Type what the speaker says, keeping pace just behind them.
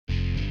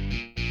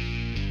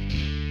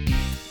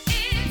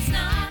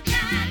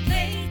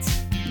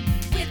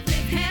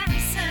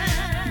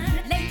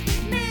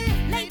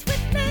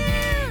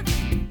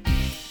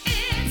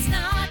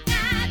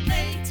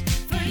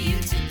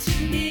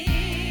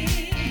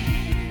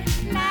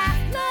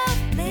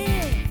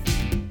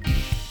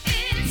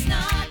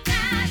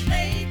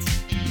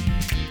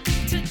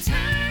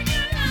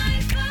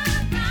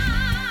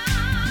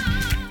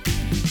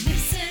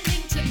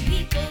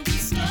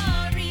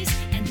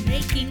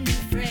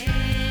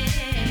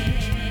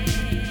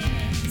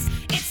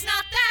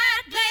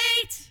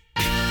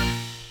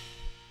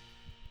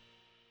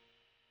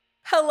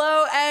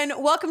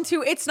Welcome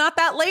to It's Not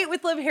That Late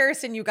with Liv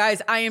Harrison, you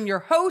guys. I am your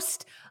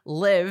host,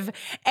 Liv,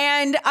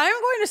 and I'm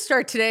going to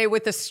start today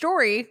with a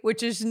story,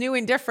 which is new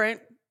and different.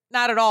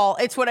 Not at all.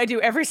 It's what I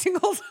do every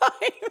single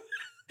time.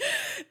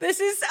 This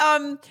is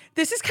kind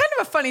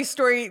of a funny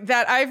story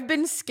that I've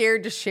been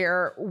scared to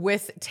share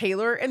with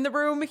Taylor in the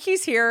room.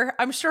 He's here.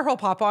 I'm sure he'll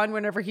pop on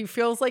whenever he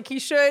feels like he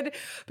should,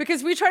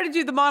 because we try to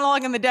do the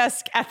monologue on the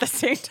desk at the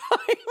same time.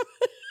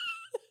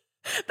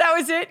 That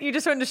was it. You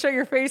just wanted to show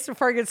your face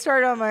before I get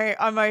started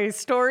on my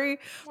story.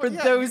 Well, for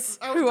those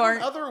who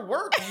aren't other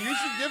work. You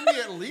should give me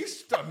at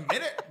least a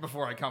minute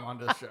before I come on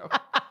this show.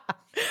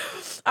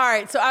 All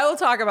right, so I will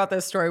talk about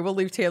this story. We'll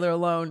leave Taylor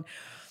alone.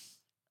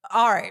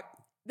 All right.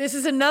 This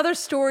is another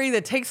story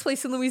that takes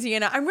place in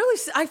Louisiana.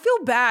 I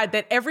feel bad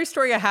that every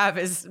story I have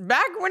is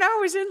back when I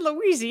was in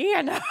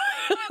Louisiana.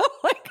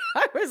 Like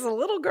I was a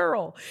little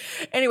girl.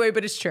 Anyway,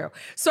 but it's true.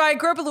 So I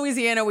grew up in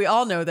Louisiana. We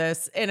all know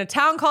this, in a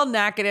town called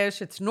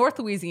Natchitoches. It's North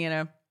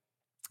Louisiana.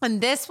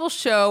 And this will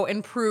show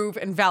and prove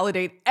and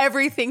validate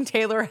everything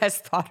Taylor has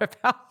thought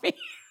about me.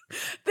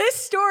 This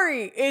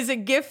story is a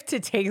gift to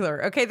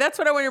Taylor. Okay, that's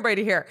what I want everybody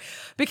to hear.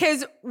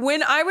 Because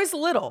when I was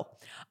little,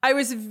 I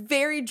was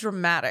very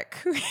dramatic.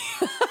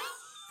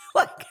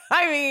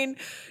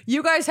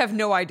 You guys have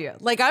no idea.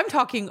 Like, I'm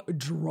talking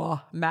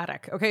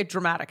dramatic, okay?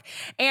 Dramatic.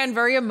 And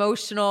very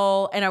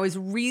emotional. And I was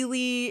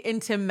really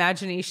into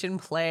imagination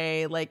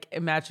play, like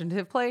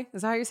imaginative play.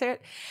 Is that how you say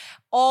it?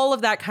 All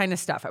of that kind of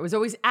stuff. I was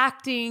always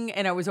acting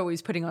and I was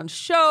always putting on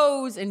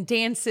shows and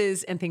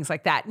dances and things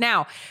like that.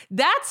 Now,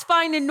 that's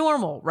fine and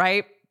normal,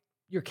 right?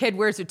 Your kid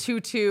wears a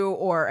tutu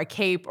or a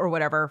cape or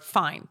whatever,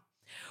 fine.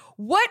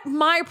 What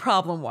my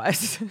problem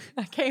was,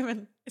 I can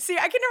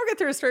never get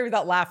through a story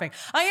without laughing.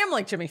 I am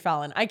like Jimmy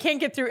Fallon. I can't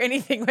get through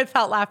anything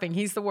without laughing.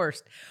 He's the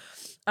worst.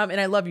 And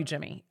I love you,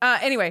 Jimmy.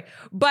 Anyway,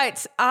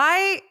 but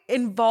I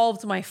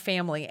involved my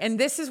family, and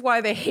this is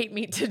why they hate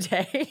me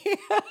today.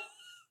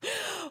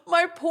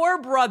 My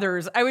poor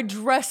brothers, I would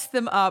dress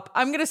them up.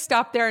 I'm going to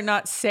stop there and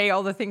not say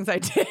all the things I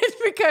did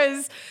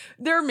because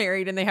they're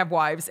married and they have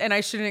wives and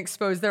I shouldn't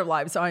expose their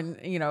lives on,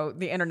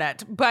 the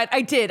internet. But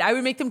I did. I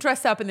would make them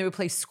dress up and they would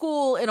play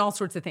school and all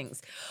sorts of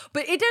things.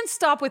 But it didn't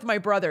stop with my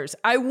brothers.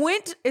 I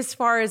went as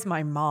far as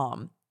my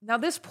mom. Now,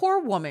 this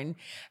poor woman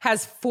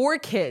has 4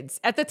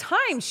 kids. At the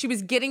time, she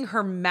was getting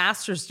her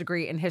master's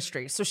degree in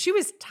history. So she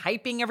was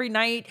typing every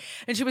night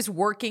and she was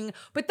working.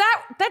 But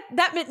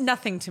that meant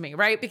nothing to me,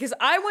 right? Because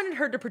I wanted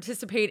her to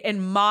participate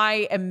in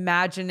my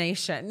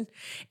imagination,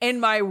 in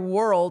my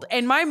world.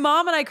 And my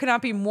mom and I could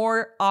not be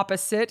more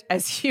opposite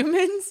as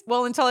humans.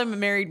 Well, until I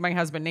married my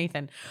husband,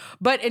 Nathan.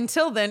 But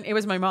until then, it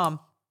was my mom.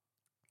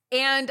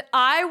 And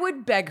I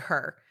would beg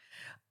her.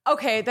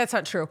 Okay, that's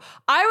not true.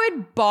 I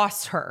would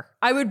boss her.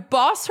 I would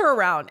boss her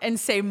around and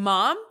say,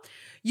 Mom,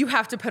 you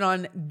have to put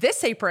on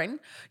this apron.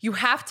 You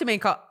have to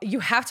make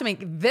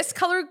this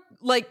color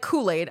like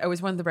Kool-Aid. I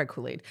always wanted the red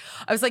Kool-Aid.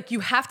 I was like,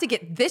 you have to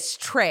get this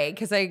tray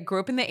because I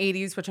grew up in the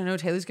 80s, which I know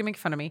Taylor's gonna make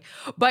fun of me.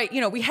 But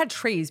we had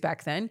trays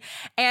back then.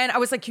 And I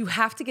was like, you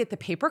have to get the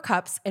paper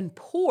cups and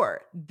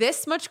pour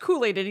this much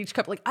Kool-Aid in each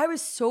cup. Like I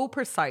was so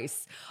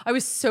precise. I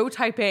was so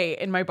type A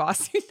in my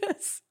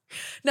bossiness.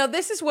 Now,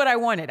 this is what I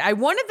wanted. I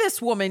wanted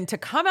this woman to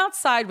come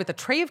outside with a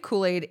tray of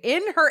Kool-Aid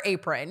in her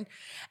apron.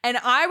 And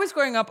I was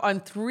growing up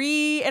on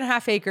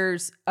 3.5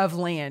 acres of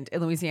land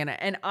in Louisiana.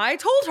 And I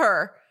told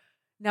her,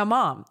 now,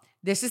 Mom,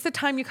 this is the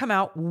time you come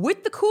out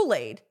with the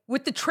Kool-Aid,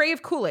 with the tray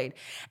of Kool-Aid.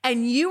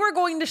 And you are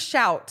going to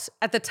shout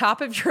at the top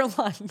of your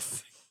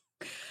lungs,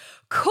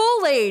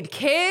 Kool-Aid,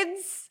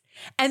 kids.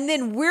 And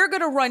then we're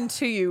going to run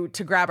to you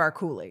to grab our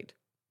Kool-Aid.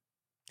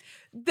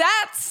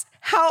 That's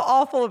how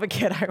awful of a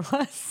kid I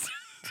was.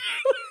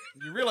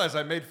 You realize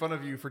I made fun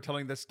of you for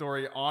telling this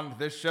story on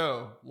this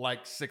show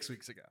like 6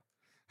 weeks ago.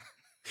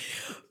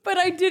 But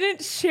I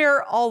didn't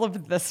share all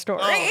of the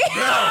story. Oh,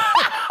 no.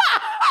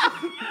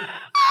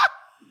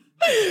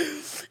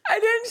 I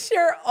didn't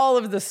share all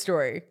of the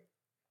story.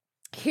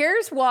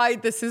 Here's why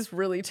this is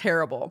really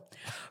terrible.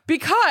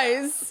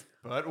 Because...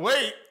 But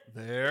wait,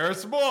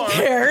 there's more.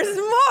 There's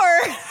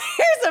more.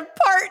 Here's a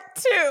part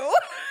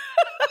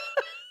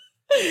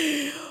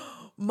 2.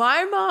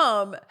 My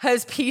mom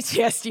has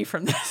PTSD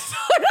from this.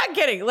 I'm not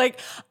kidding. Like,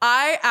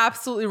 I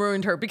absolutely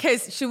ruined her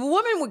because a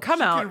woman would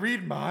come out. She can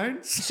read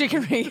minds? She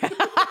can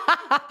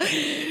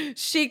read.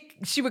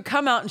 She would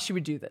come out and she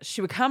would do this.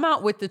 She would come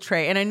out with the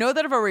tray. And I know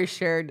that I've already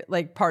shared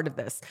like part of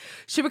this.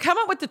 She would come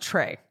out with the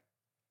tray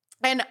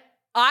and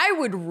I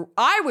would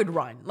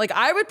run. Like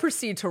I would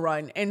proceed to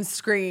run and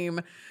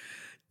scream,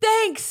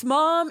 thanks,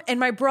 Mom. And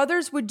my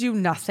brothers would do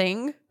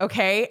nothing,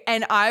 okay?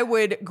 And I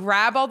would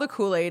grab all the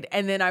Kool-Aid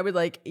and then I would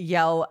like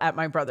yell at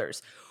my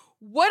brothers.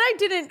 What I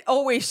didn't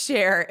always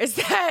share is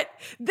that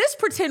this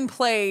pretend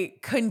play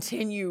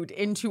continued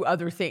into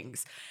other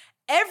things.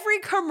 Every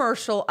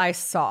commercial I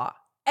saw,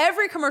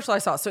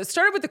 so it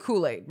started with the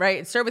Kool-Aid, right?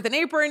 It started with an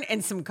apron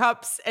and some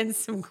cups and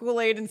some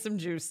Kool-Aid and some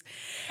juice.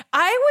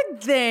 I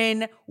would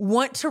then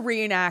want to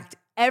reenact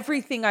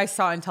everything I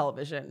saw on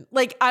television.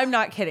 Like, I'm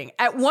not kidding.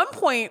 At one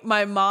point,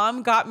 my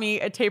mom got me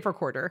a tape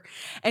recorder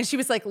and she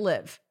was like,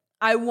 Liv,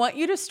 I want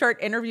you to start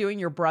interviewing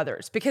your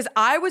brothers, because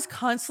I was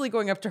constantly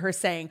going up to her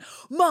saying,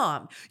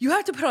 Mom, you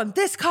have to put on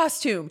this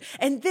costume,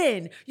 and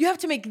then you have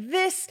to make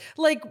this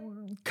like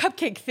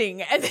cupcake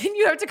thing, and then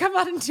you have to come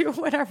out and do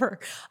whatever.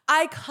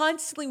 I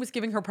constantly was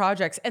giving her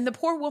projects, and the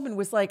poor woman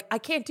was like, I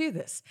can't do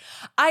this.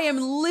 I am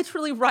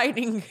literally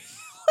writing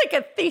like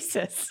a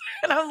thesis.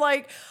 And I'm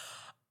like,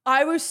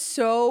 I was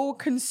so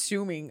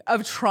consuming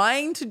of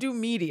trying to do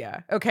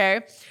media,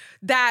 okay,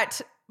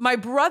 that my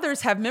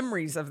brothers have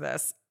memories of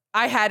this.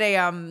 I had a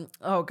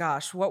oh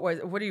gosh,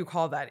 what do you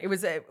call that? It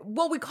was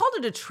we called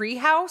it a tree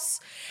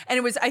house, and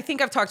it was, I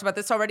think I've talked about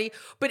this already,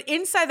 but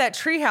inside that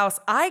tree house,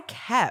 I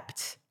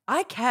kept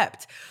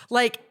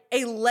like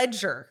a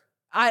ledger.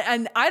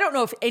 And I don't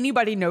know if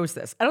anybody knows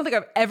this. I don't think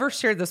I've ever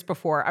shared this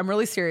before. I'm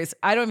really serious.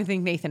 I don't even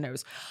think Nathan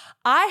knows.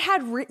 I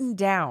had written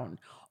down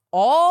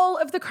all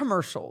of the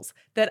commercials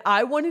that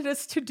I wanted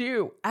us to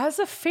do as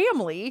a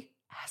family.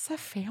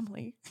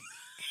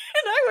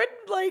 And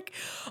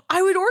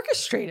I would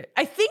orchestrate it.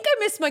 I think I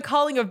missed my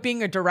calling of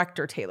being a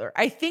director, Taylor.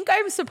 I think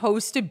I'm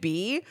supposed to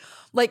be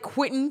like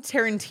Quentin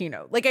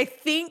Tarantino. Like, I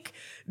think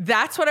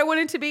that's what I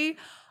wanted to be.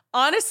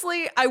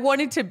 Honestly, I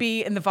wanted to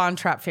be in the Von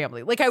Trapp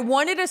family. Like, I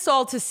wanted us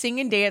all to sing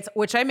and dance,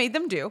 which I made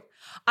them do.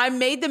 I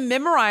made them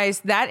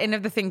memorize that end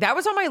of the thing. That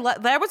was on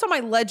my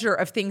ledger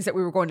of things that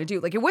we were going to do.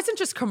 Like, it wasn't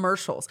just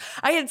commercials.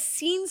 I had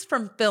scenes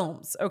from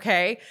films,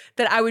 okay,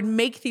 that I would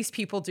make these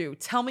people do.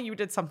 Tell me you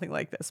did something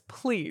like this,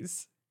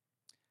 please.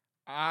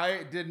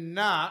 I did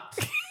not.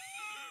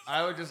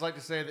 I would just like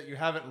to say that you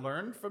haven't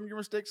learned from your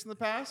mistakes in the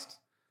past,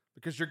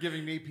 because you're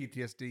giving me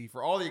PTSD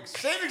for all the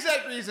same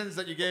exact reasons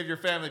that you gave your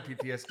family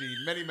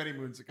PTSD many, many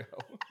moons ago.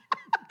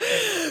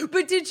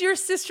 But did your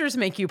sisters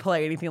make you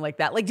play anything like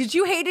that? Like, did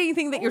you hate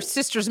anything that your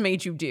sisters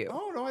made you do?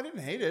 Oh, no, I didn't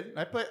hate it.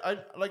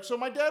 So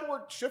my dad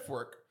worked shift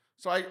work.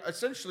 So I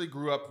essentially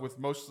grew up with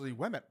mostly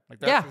women. Like,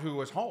 that's who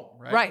was home,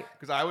 right? Right.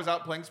 Because I was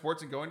out playing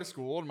sports and going to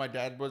school, and my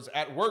dad was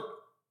at work,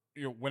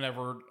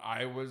 whenever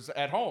I was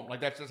at home. Like,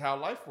 that's just how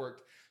life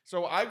worked.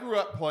 So I grew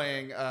up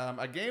playing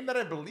a game that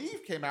I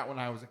believe came out when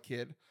I was a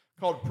kid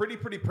called Pretty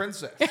Pretty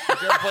Princess. Did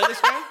you ever play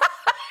this game?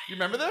 You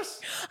remember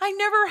this? I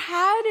never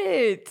had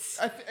it.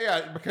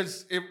 Yeah,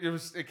 because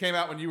it came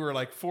out when you were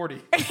like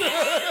 40.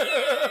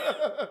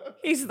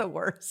 He's the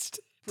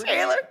worst.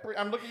 Taylor?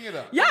 I'm looking it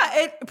up.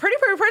 Yeah, Pretty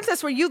Pretty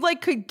Princess, where you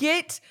like could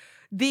get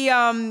the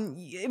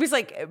it was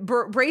like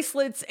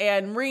bracelets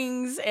and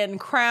rings and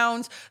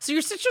crowns. So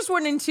your sisters were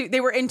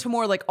into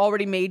more like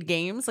already made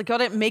games. Like, y'all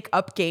didn't make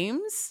up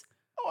games.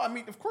 Oh, I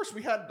mean, of course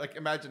we had like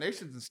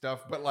imaginations and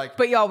stuff, but like,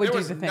 y'all would there do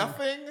was the thing.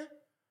 Nothing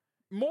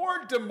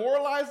more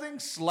demoralizing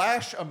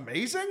 /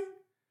 amazing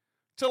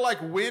to like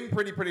win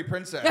Pretty Pretty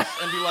Princess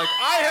and be like,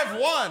 I have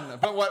won.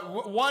 But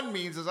what one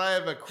means is I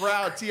have a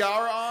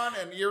tiara on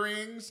and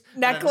earrings,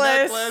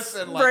 necklace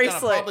and like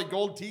bracelet. Kind of probably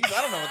gold teeth.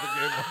 I don't know what the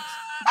game was.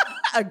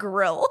 A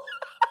grill.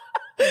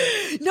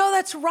 No,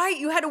 that's right.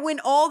 You had to win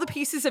all the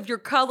pieces of your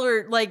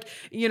color. Like,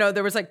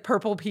 there was like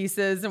purple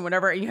pieces and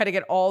whatever, and you had to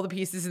get all the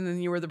pieces, and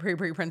then you were the Pretty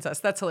Pretty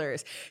Princess. That's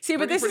hilarious. See,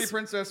 but Pretty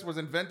Princess was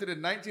invented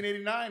in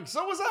 1989.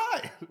 So was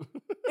I.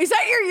 Is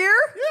that your year?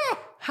 Yeah.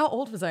 How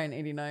old was I in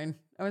 89?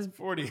 I was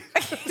 40.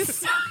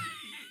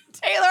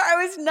 Taylor,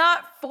 I was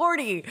not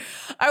 40.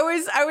 I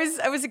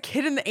was a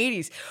kid in the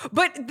 80s.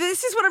 But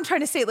this is what I'm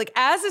trying to say. Like,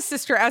 as a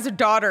sister, as a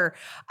daughter,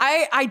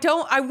 I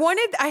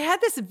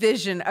had this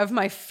vision of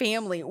my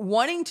family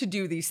wanting to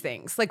do these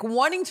things, like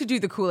wanting to do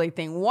the Kool-Aid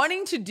thing,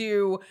 wanting to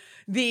do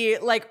the,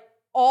 like,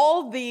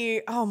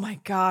 oh my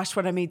gosh,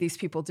 what I made these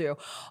people do.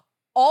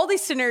 All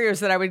these scenarios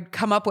that I would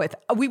come up with,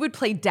 we would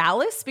play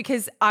Dallas,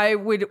 because I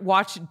would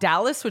watch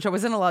Dallas, which I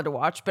wasn't allowed to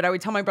watch, but I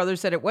would tell my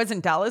brothers that it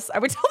wasn't Dallas. I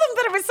would tell them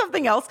that it was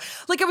something else.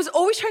 Like, I was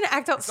always trying to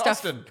act out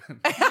stuff. Austin.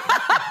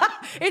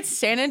 It's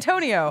San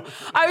Antonio.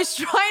 I was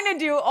trying to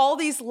do all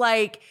these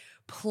like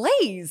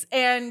plays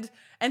and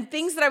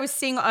things that I was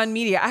seeing on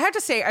media. I have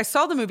to say, I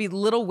saw the movie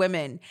Little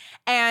Women,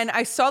 and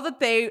I saw that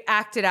they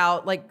acted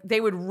out, like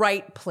they would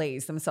write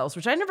plays themselves,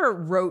 which I never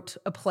wrote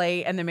a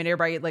play and then made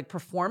everybody like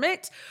perform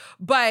it,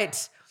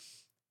 but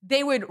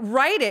they would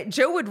write it.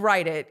 Joe would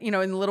write it, in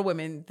Little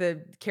Women,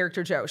 the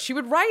character Joe, she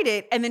would write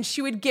it, and then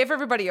she would give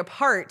everybody a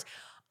part.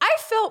 I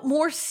felt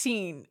more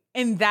seen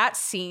in that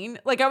scene.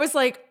 Like, I was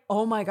like,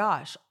 oh my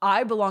gosh,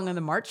 I belong in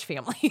the March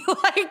family.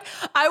 Like,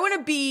 I want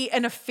to be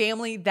in a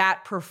family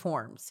that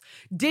performs.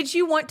 Did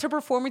you want to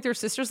perform with your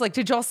sisters? Like,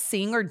 did y'all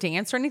sing or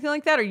dance or anything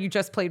like that? Or you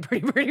just played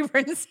Pretty Pretty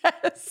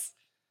Princess?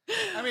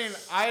 I mean,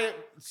 I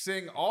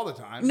sing all the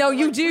time. No,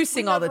 you do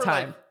sing all the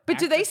time. Like, but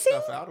do they sing?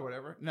 Stuff out or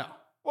whatever? No.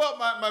 Well,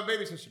 my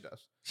baby sister does.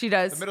 She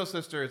does. The middle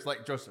sister is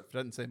like Joseph,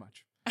 doesn't say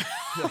much.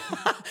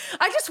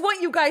 I just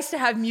want you guys to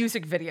have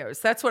music videos.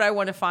 That's what I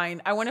want to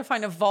find. I want to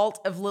find a vault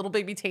of little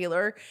baby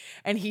Taylor,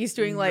 and he's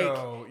doing like.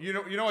 No, you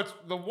know, it's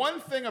the one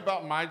thing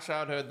about my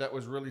childhood that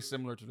was really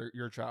similar to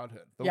your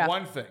childhood. The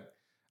one thing.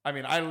 I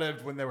mean, I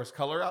lived when there was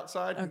color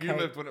outside. Okay. You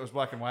lived when it was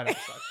black and white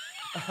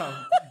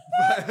outside.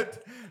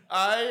 But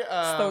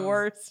it's the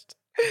worst.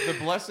 The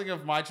blessing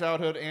of my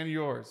childhood and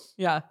yours.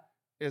 Yeah.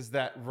 Is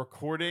that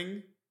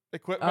recording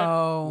equipment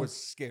was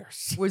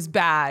scarce. Was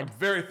bad. I'm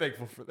very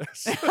thankful for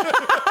this.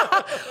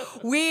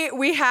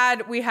 we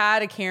had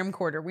a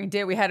camcorder.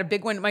 We had a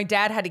big one. My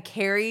dad had to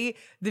carry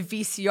the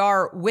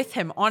VCR with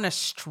him on a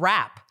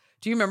strap.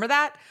 Do you remember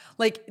that?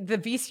 Like the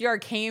VCR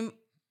came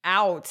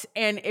out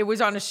and it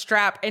was on a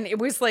strap and it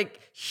was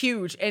like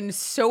huge and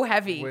so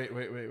heavy. Wait.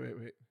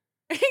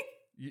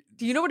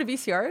 Do you know what a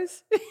VCR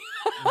is?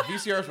 The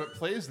VCR is what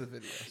plays the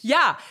videos.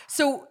 Yeah.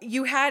 So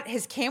you had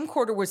his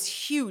camcorder was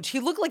huge. He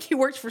looked like he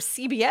worked for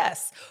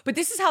CBS, but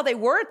this is how they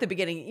were at the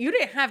beginning. You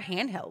didn't have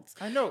handhelds.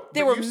 I know.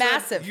 They were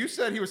massive. You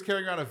said he was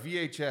carrying around a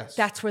VHS.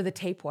 That's where the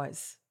tape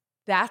was.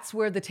 That's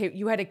where the tape,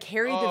 you had to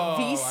carry the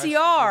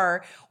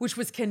VCR, which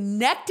was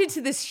connected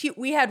to this.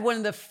 We had one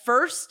of the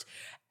first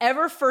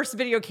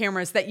video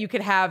cameras that you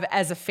could have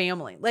as a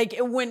family. Like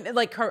when,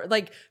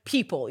 like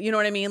people, you know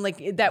what I mean?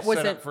 Like that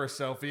wasn't set up for a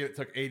selfie. It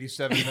took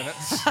 87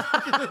 minutes. You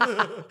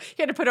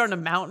had to put it on a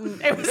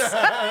mountain. It was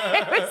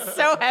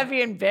so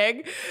heavy and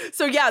big.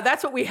 So yeah,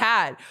 that's what we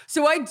had.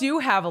 So I do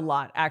have a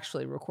lot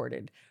actually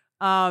recorded.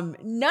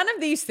 None of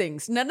these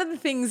things, none of the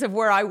things of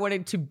where I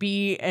wanted to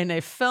be in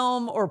a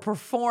film or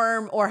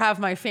perform or have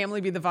my family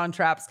be the Von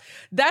Trapps.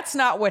 That's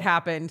not what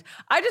happened.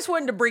 I just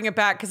wanted to bring it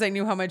back because I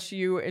knew how much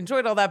you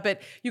enjoyed all that.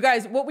 But you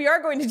guys, what we are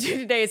going to do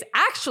today is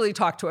actually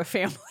talk to a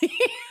family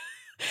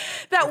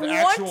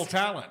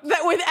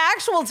with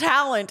actual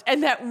talent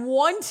and that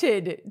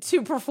wanted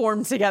to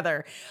perform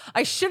together.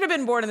 I should have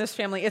been born in this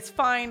family. It's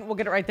fine. We'll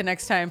get it right the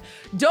next time.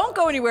 Don't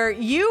go anywhere.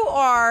 You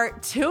are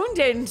tuned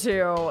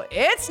into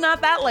It's Not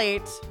That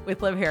Late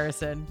with Liv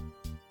Harrison.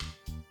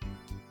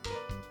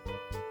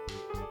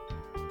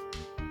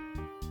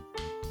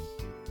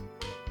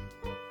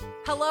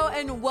 Hello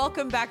and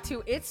welcome back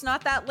to It's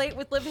Not That Late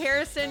with Liv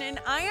Harrison, and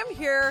I am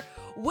here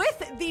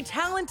with the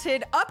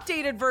talented,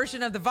 updated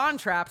version of the Von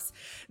Trapps.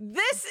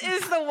 This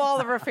is the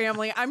Walliver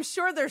family. I'm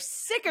sure they're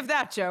sick of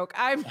that joke.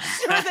 I'm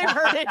sure they've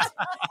heard it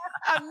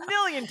a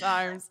million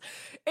times.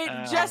 It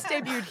just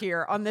debuted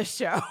here on this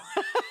show.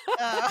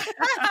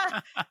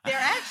 They're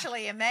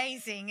actually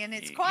amazing, and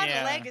it's quite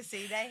a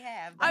legacy they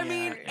have. I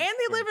mean, and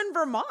they live in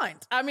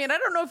Vermont. I mean, I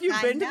don't know if you've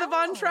been to the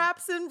Von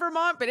Trapps in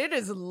Vermont, but it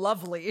is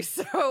lovely.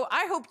 So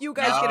I hope you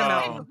guys get them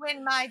out.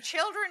 When my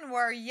children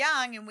were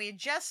young and we had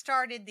just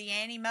started the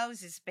Annie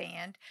Moses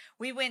band,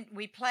 we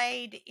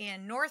played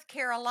in North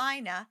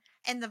Carolina,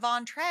 and the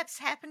Von Trapps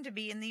happened to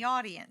be in the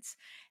audience.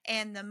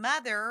 And the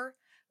mother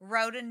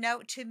wrote a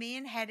note to me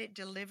and had it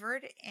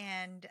delivered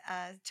and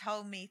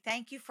told me,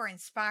 "Thank you for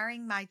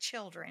inspiring my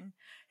children."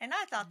 And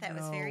I thought that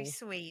was very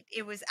sweet.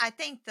 It was, I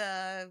think,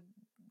 the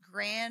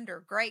grand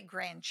or great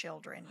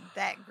grandchildren,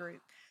 that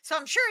group. So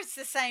I'm sure it's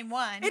the same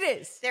one. It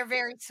is. They're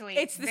very sweet.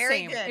 It's the very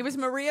same. Good. It was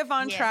Maria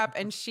Von Trapp,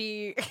 and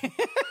she.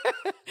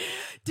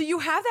 Do you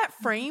have that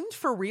framed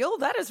for real?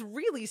 That is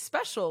really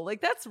special. Like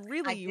that's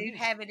really. I do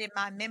have it in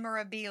my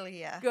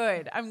memorabilia.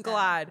 Good. I'm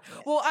glad.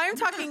 Yes. Well, I'm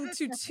talking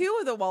to two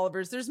of the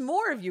Wallivers. There's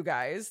more of you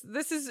guys.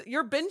 This is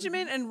you're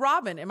Benjamin and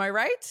Robin. Am I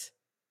right?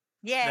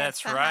 Yeah,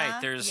 that's right.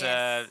 There's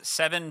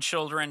 7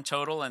 children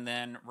total, and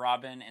then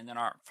Robin, and then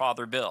our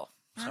father Bill.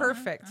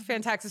 Perfect.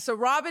 Fantastic. So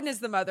Robin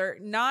is the mother,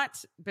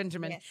 not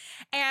Benjamin. Yes.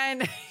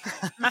 And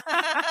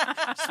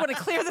just want to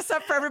clear this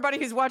up for everybody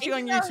who's watching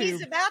on YouTube.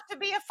 He's about to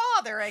be a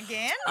father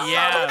again.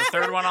 Yeah,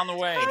 third one on the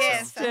way.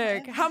 Yes.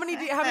 So. How many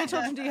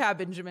children do you have,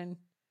 Benjamin?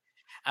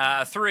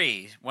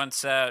 3.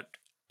 Once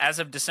as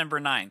of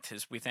December 9th,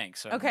 as we think.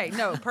 So okay,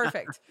 no,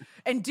 perfect.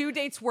 And due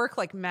dates work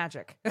like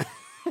magic.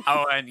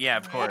 Oh, and yeah,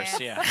 of course,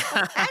 yeah.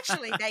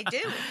 Actually, they do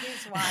with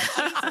his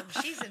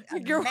wife. She's an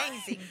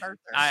amazing birther.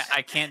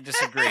 I can't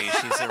disagree.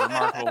 She's a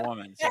remarkable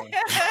woman. So.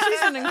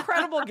 She's an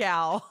incredible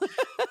gal.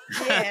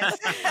 Yes.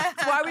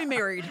 That's why we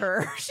married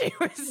her. She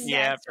was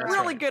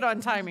really good on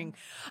timing.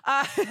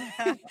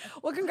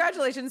 Well,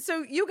 congratulations.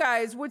 So you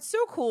guys, what's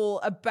so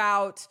cool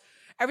about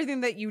everything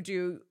that you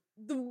do,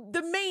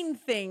 the main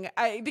thing,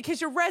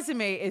 because your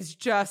resume is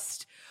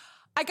just...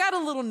 I got a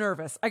little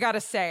nervous, I gotta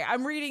say.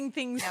 I'm reading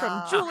things from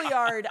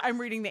Juilliard. I'm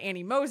reading the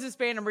Annie Moses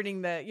Band. I'm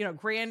reading the,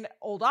 Grand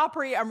Ole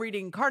Opry. I'm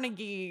reading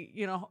Carnegie,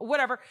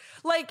 whatever.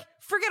 Like,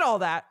 forget all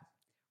that.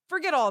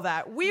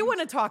 We want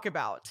to talk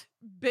about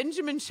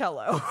Benjamin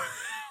Cello.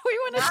 We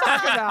want to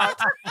talk about...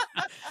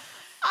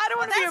 I don't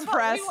want to be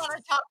impressed. What we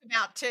want to talk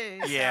about too.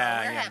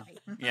 Yeah,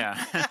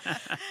 yeah.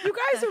 You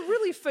guys are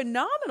really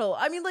phenomenal.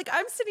 I mean, like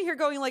I'm sitting here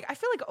going, like I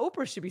feel like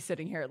Oprah should be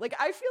sitting here. Like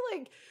I feel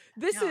like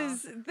this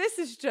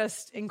is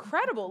just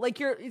incredible.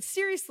 Like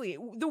seriously,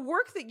 the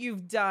work that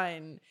you've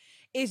done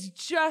is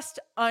just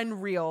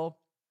unreal.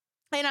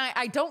 And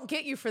I don't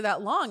get you for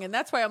that long. And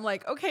that's why I'm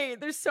like, okay,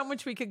 there's so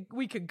much we could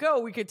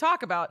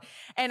talk about.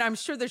 And I'm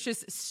sure there's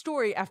just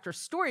story after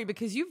story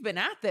because you've been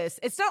at this.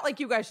 It's not like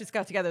you guys just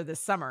got together this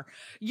summer.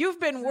 You've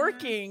been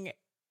working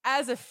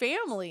as a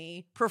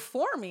family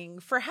performing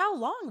for how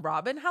long,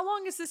 Robin? How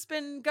long has this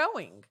been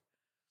going?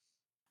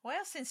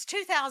 Well, since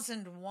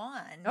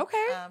 2001.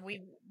 Okay.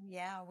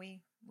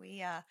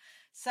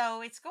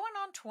 So it's going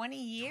on 20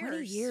 years.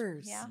 20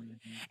 years. Yeah.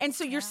 And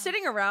so you're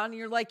sitting around and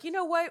you're like, you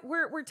know what?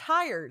 We're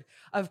tired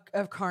of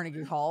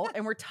Carnegie Hall,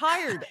 and we're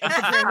tired of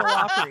the Grand Ole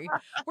Opry.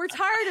 We're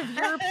tired of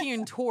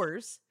European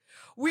tours.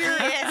 We're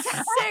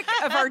sick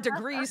of our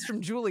degrees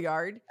from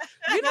Juilliard.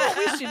 You know what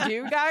we should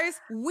do, guys?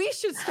 We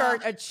should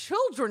start a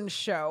children's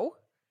show.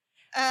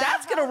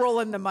 That's going to roll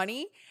in the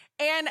money.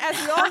 And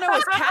as we all know,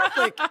 as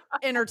Catholic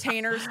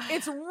entertainers,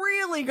 it's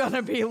really going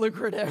to be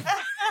lucrative.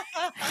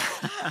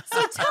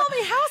 So tell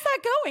me, how's that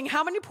going?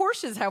 How many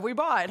Porsches have we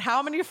bought?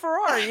 How many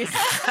Ferraris?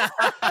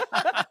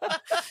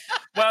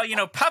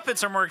 Well,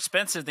 puppets are more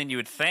expensive than you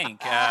would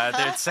think.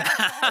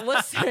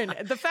 Listen,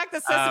 the fact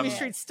that Sesame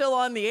Street's still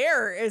on the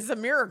air is a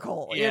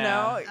miracle, you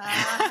know?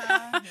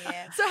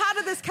 Yes. So how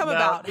did this come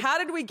about? How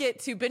did we get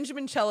to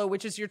Benjamin Cello,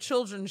 which is your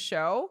children's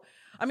show?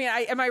 I mean,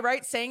 am I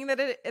right saying that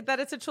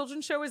it's a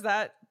children's show? Is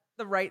that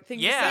the right thing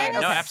to say? Yeah, no,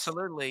 Okay.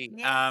 absolutely.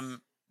 Yes.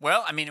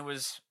 Well, I mean, it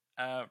was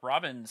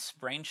Robin's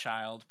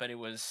brainchild, but it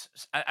was,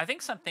 I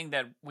think, something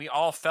that we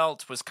all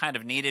felt was kind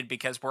of needed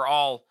because we're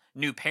all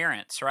new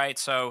parents, right?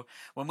 So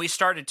when we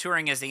started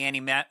touring as the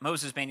Annie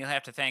Moses Band, you'll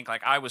have to think,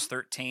 like, I was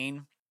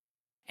 13,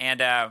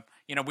 and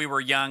we were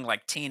young,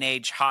 like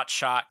teenage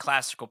hotshot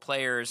classical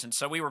players, and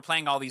so we were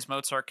playing all these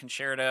Mozart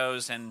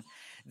concertos, and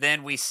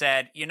then we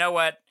said, you know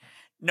what?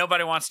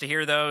 Nobody wants to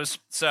hear those,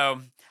 so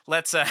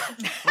let's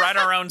write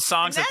our own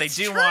songs that they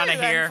do want to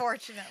hear.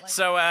 Unfortunately.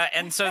 So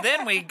so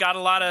then we got a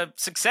lot of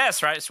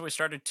success, right? So we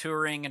started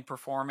touring and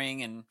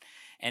performing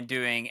and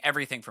doing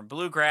everything from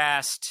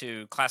bluegrass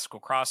to classical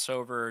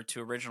crossover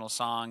to original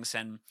songs,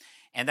 and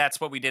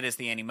that's what we did as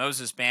the Annie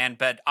Moses Band.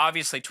 But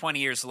obviously, 20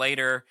 years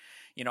later,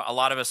 a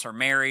lot of us are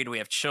married, we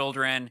have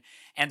children,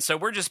 and so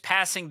we're just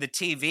passing the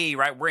TV,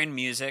 right? We're in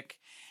music.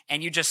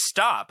 And you just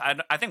stop.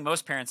 I think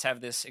most parents have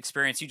this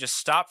experience. You just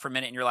stop for a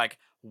minute and you're like,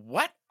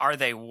 what are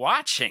they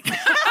watching?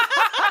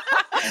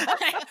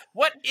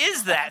 What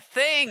is that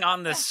thing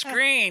on the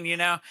screen,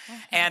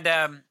 And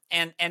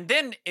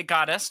then it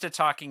got us to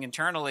talking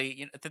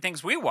internally, the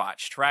things we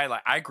watched, right?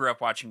 Like I grew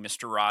up watching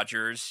Mr.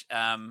 Rogers,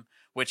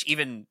 which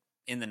even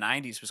in the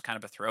 90s was kind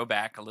of a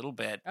throwback a little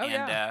bit. Oh,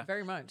 yeah,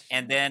 very much.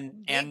 And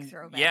then, big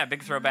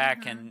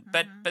throwback.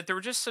 But there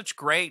were just such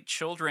great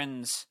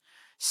children's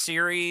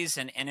series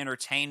and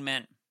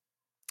entertainment.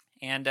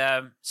 And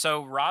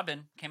so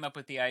Robin came up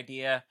with the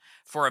idea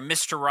for a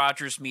Mr.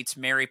 Rogers meets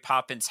Mary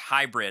Poppins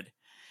hybrid.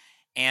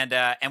 And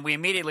we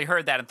immediately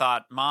heard that and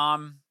thought,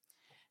 Mom,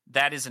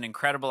 that is an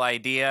incredible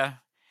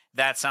idea.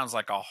 That sounds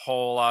like a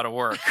whole lot of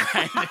work.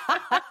 Right?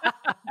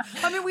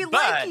 I mean, we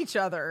like each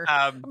other.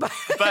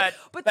 But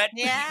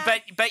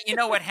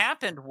what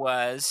happened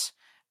was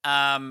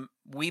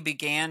we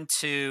began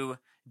to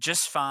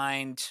just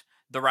find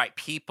the right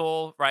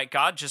people, right?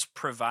 God just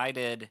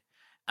provided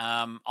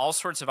all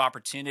sorts of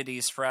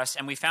opportunities for us.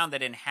 And we found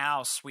that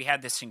in-house, we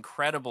had this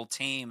incredible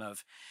team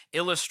of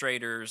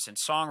illustrators and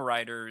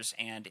songwriters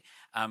and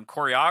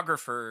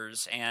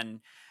choreographers.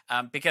 And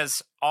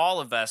because all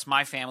of us,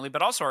 my family,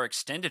 but also our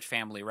extended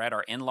family, right?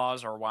 Our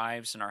in-laws, our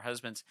wives, and our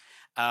husbands,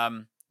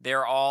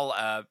 they're all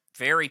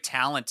very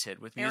talented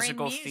with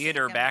musical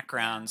theater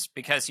backgrounds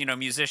because,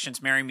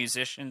 musicians marry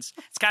musicians.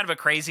 It's kind of a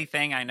crazy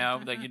thing, I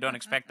know, that you don't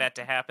expect that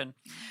to happen.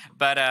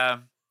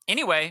 But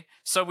anyway,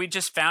 so we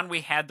just found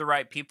we had the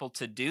right people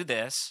to do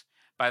this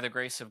by the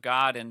grace of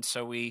God, and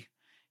so we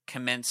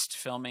commenced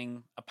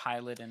filming a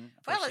pilot.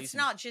 It's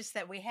not just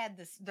that we had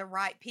the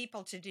right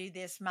people to do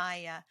this.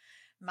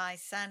 My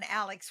son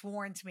Alex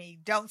warns me,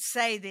 don't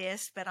say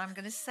this, but I'm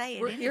going to say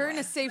it anyway. You're in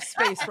a safe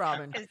space,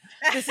 Robin.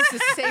 This is a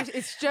safe.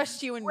 It's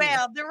just you and me.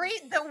 Well, the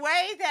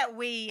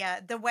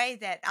way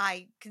that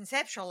I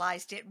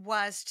conceptualized it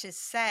was to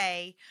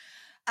say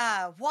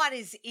what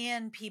is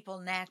in people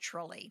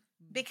naturally,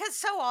 because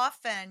so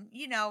often,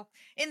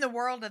 in the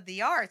world of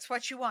the arts,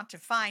 what you want to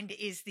find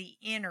is the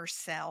inner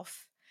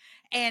self.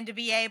 And to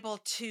be able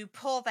to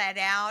pull that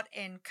out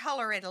and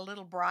color it a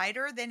little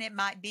brighter than it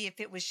might be if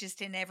it was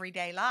just in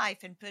everyday life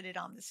and put it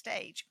on the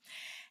stage.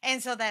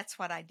 And so that's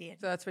what I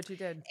did. So that's what you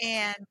did.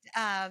 And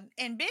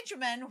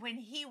Benjamin, when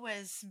he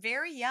was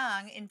very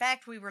young, in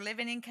fact, we were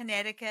living in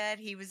Connecticut.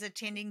 He was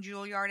attending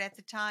Juilliard at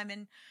the time.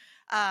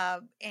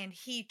 And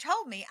he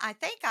told me, I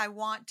think I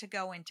want to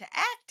go into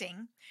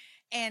acting.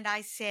 And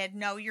I said,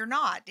 no, you're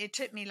not. It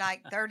took me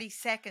like 30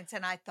 seconds.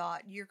 And I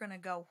thought, you're going to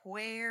go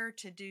where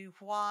to do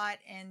what?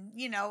 And,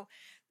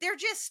 they're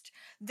just,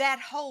 that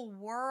whole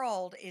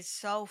world is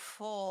so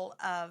full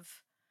of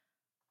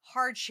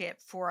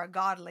hardship for a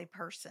godly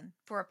person,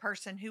 for a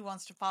person who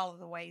wants to follow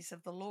the ways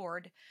of the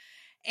Lord.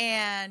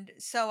 And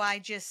so I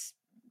just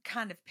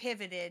kind of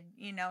pivoted,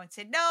 and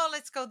said, no,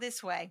 let's go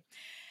this way.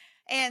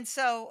 And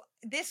so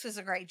this was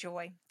a great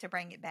joy to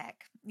bring it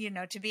back,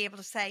 to be able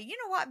to say, you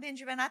know what,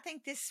 Benjamin, I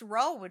think this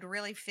role would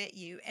really fit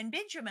you. And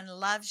Benjamin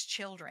loves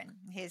children.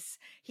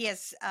 He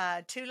has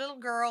 2 little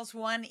girls,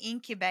 1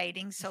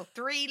 incubating, so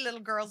 3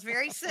 little girls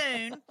very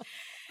soon.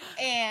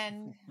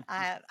 And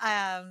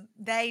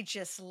they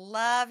just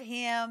love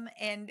him.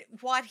 And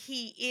what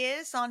he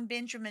is on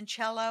Benjamin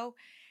Cello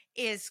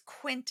is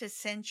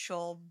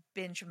quintessential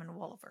Benjamin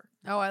Wolver.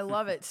 Oh, I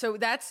love it. So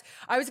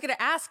I was going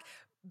to ask,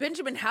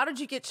 Benjamin, how did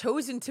you get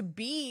chosen to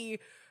be,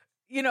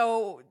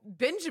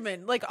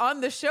 Benjamin, like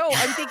on the show?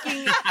 I'm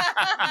thinking,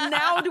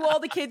 now do all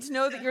the kids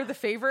know that you're the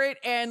favorite?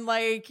 And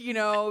I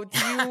can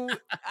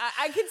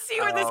see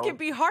where this could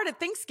be hard at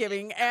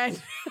Thanksgiving.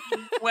 And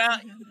well,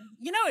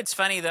 it's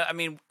funny though. I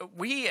mean,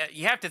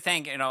 you have to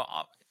think,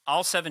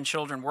 all 7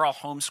 children, we're all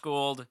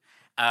homeschooled.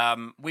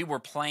 We were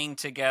playing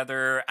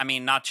together. I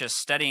mean, not just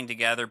studying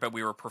together, but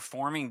we were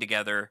performing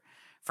together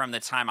from the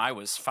time I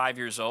was 5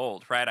 years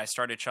old, right? I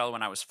started cello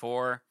when I was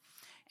 4,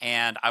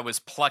 and I was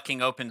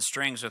plucking open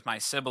strings with my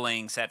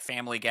siblings at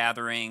family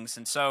gatherings.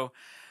 And so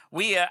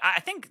I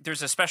think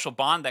there's a special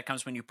bond that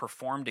comes when you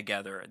perform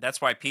together.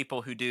 That's why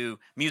people who do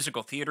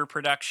musical theater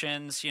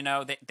productions,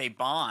 they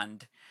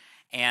bond.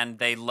 And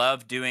they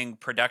love doing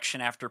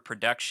production after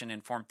production in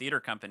form theater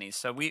companies.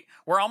 So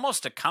we're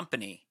almost a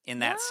company in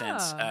that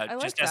sense,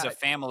 just as a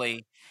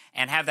family,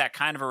 and have that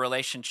kind of a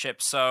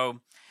relationship.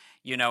 So,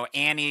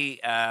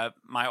 Annie,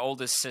 my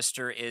oldest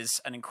sister,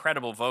 is an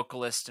incredible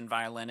vocalist and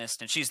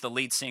violinist, and she's the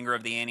lead singer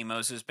of the Annie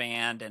Moses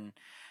Band. And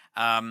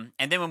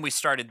then when we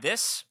started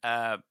this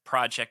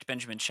project,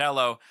 Benjamin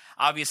Cello,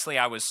 obviously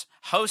I was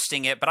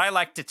hosting it, but I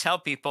like to tell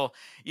people,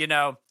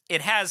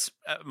 it has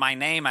my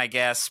name, I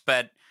guess,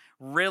 but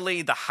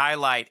really the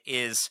highlight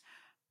is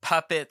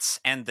puppets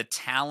and the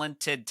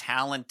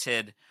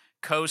talented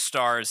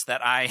co-stars that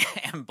I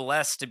am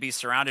blessed to be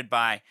surrounded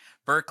by.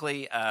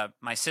 Berkeley,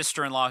 my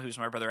sister-in-law, who's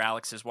my brother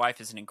Alex's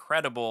wife, is an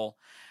incredible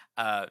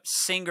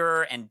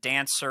singer and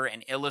dancer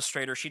and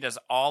illustrator. She does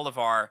all of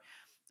our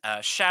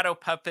shadow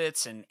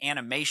puppets and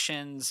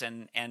animations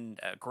and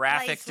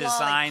graphic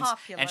designs.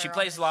 And she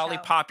plays Lolly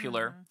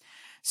Popular. Mm-hmm.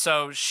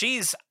 So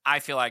she's, I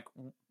feel like,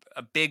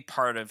 a big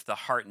part of the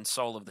heart and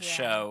soul of the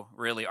show,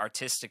 really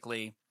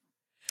artistically.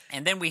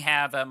 And then we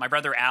have my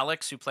brother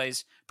Alex, who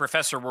plays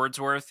Professor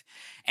Wordsworth,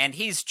 and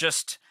he's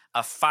just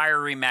a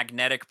fiery,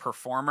 magnetic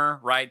performer,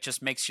 right?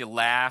 Just makes you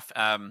laugh,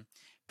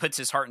 puts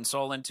his heart and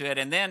soul into it.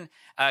 And then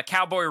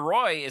Cowboy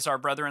Roy is our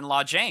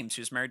brother-in-law, James,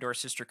 who's married to our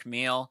sister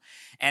Camille,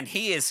 and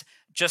he is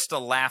just a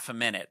laugh a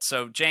minute.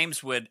 So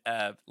James would,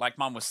 like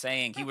Mom was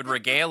saying, he would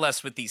regale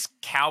us with these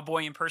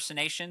cowboy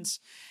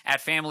impersonations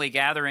at family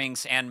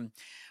gatherings. And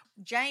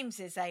James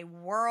is a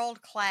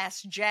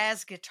world-class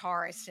jazz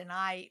guitarist, and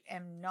I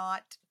am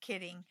not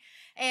kidding.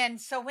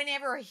 And so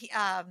whenever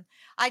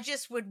I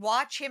just would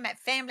watch him at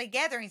family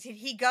gatherings, and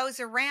he goes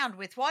around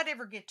with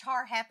whatever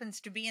guitar happens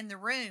to be in the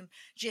room,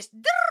 just,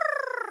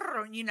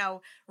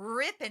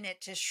 ripping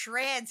it to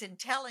shreds and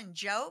telling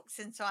jokes.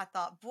 And so I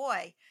thought,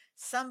 boy,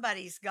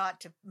 somebody's got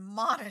to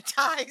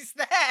monetize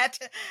that.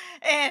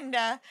 And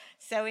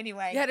so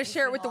anyway. You had to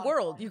share it with the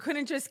world. You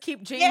couldn't just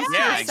keep James.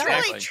 Yeah, it's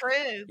really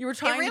true. You were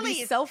trying to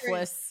be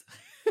selfless.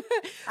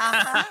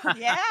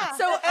 Yeah.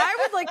 So I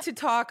would like to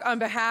talk on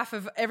behalf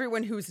of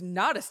everyone who's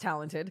not as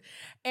talented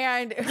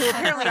and who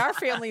apparently our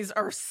families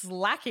are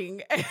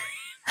slacking.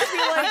 To be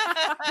like,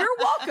 you're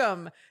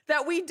welcome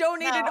that we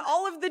donated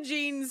all of the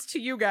genes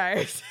to you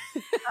guys.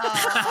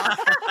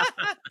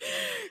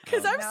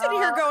 Because I'm sitting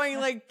here going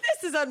like,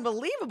 this is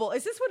unbelievable.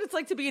 Is this what it's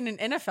like to be in an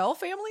NFL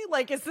family?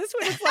 Like, is this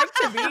what it's like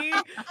to be,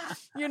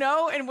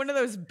 in one of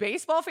those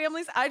baseball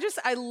families? I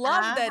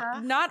love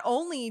that not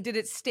only did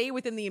it stay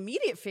within the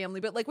immediate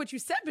family, but like what you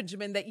said,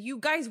 Benjamin, that you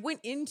guys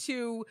went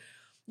into,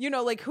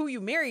 like who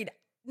you married.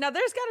 Now,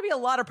 there's got to be a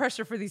lot of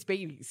pressure for these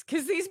babies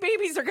because these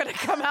babies are going to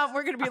come out and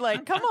we're going to be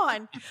like, come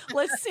on,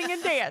 let's sing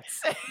and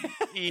dance.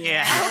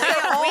 Yeah.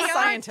 They're all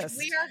scientists.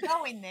 We are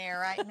going there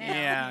right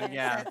now.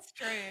 Yeah. That's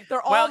true.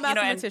 They're all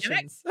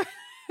mathematicians.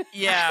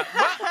 Yeah.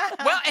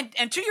 Well,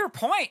 and to your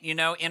point,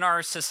 in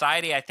our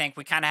society, I think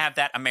we kind of have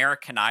that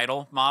American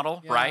Idol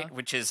model, right?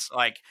 Which is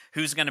like,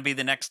 who's going to be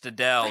the next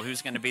Adele?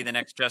 Who's going to be the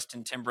next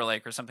Justin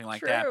Timberlake or something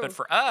like that? But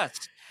for us,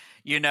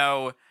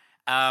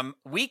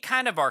 we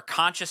kind of are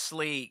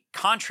consciously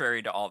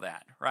contrary to all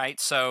that, right?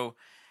 So,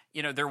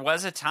 there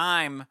was a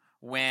time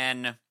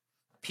when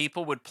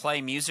people would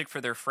play music for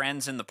their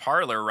friends in the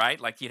parlor, right?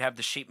 Like you'd have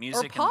the sheet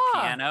music and the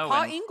piano.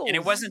 And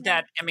it wasn't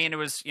that, it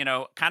was,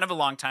 kind of a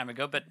long time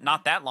ago, but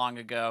not that long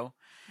ago.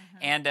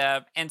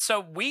 Mm-hmm. And so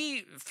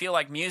we feel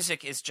like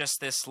music is just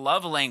this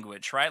love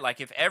language, right?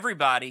 Like if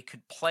everybody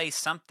could play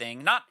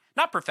something, not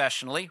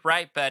professionally,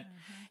 right? But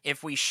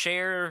if we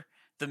share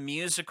the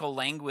musical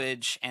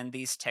language and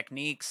these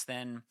techniques,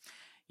 then,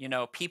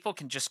 people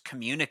can just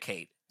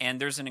communicate. And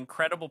there's an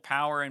incredible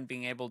power in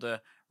being able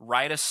to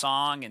write a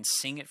song and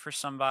sing it for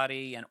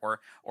somebody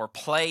or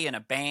play in a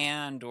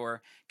band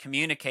or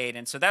communicate.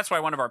 And so that's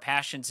why one of our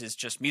passions is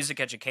just music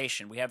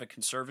education. We have a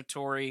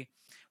conservatory.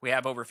 We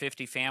have over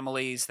 50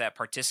 families that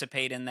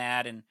participate in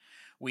that. And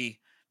we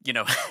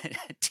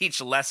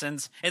teach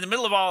lessons in the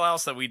middle of all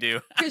else that we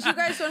do. Because you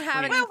guys don't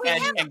have any. Well, we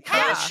have a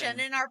passion,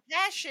 and our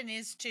passion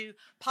is to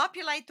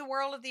populate the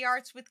world of the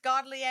arts with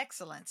godly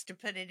excellence, to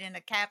put it in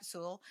a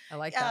capsule. I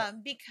like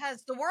that.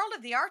 Because the world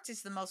of the arts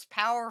is the most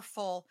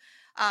powerful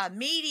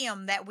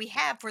medium that we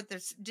have for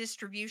the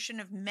distribution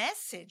of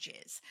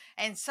messages.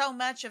 And so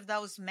much of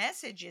those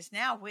messages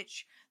now,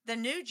 which the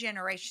new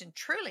generation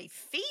truly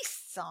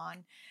feasts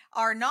on,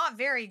 are not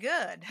very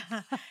good.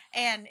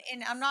 and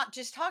I'm not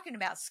just talking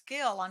about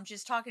skill. I'm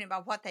just talking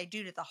about what they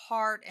do to the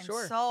heart and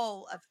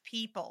soul of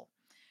people.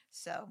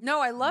 So no,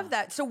 I love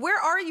that. So where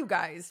are you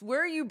guys?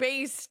 Where are you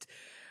based?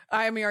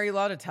 I mean, are you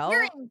allowed to tell?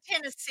 We're in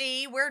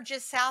Tennessee. We're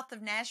just south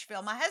of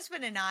Nashville. My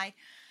husband and I,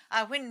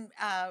 when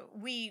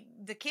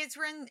the kids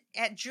were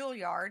at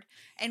Juilliard,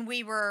 and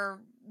we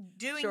were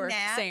doing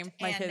that. Same.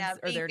 My kids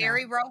are there now.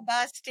 Very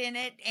robust in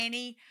it.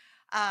 Annie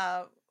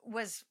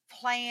was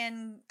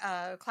playing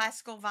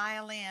classical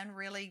violin,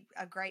 really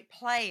a great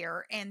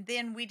player. And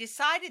then we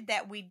decided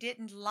that we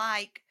didn't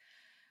like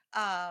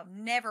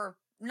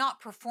not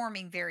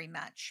performing very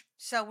much.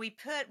 So we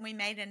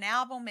made an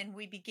album, and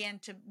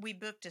we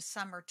booked a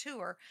summer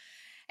tour.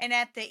 And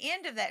at the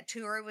end of that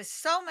tour, it was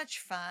so much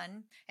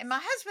fun. And my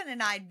husband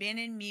and I had been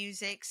in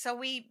music, so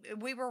we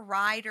were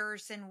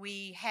writers, and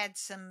we had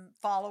some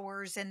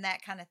followers and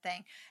that kind of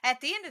thing. At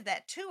the end of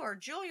that tour,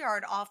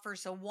 Juilliard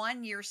offers a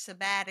 1-year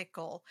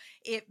sabbatical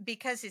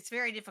because it's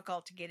very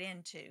difficult to get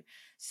into.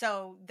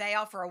 So they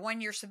offer a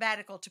 1-year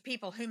sabbatical to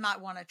people who might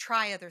want to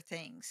try other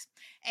things.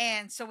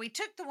 And so we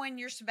took the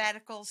 1-year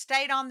sabbatical,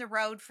 stayed on the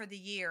road for the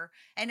year,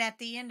 and at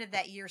the end of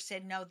that year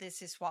said, no,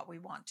 this is what we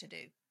want to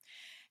do.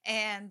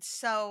 And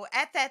so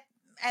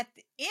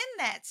in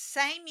that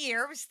same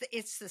year,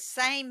 it's the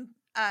same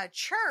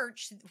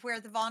church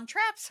where the Von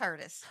Trapps heard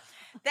us.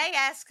 They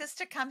asked us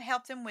to come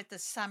help them with the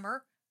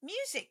summer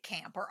music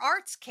camp or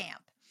arts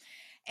camp.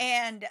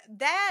 And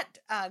that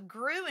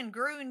grew and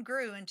grew and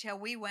grew until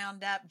we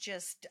wound up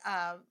just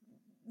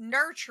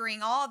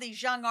nurturing all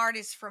these young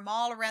artists from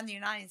all around the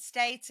United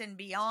States and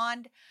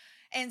beyond.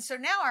 And so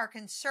now our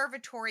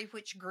conservatory,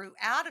 which grew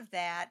out of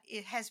that,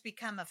 it has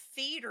become a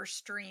feeder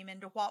stream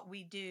into what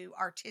we do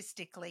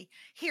artistically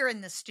here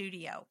in the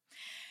studio.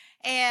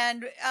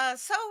 And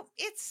so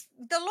it's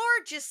the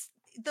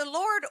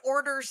Lord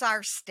orders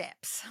our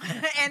steps.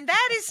 And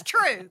that is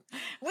true.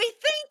 We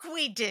think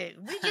we do.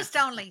 We just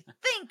only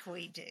think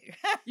we do.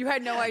 You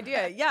had no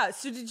idea. Yeah.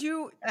 So did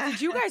you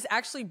guys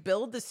actually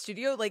build the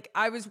studio? Like,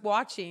 I was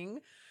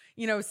watching,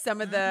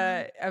 some of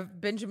of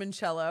Benjamin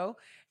Cello,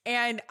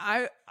 and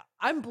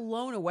I'm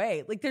blown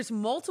away. Like, there's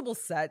multiple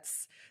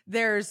sets,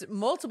 there's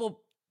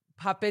multiple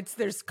puppets,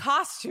 there's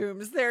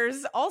costumes,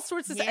 there's all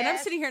sorts of stuff. And I'm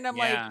sitting here and I'm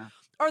like,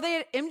 are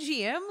they at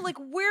MGM? Like,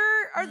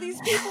 where are these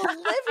people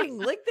living?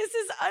 Like, this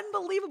is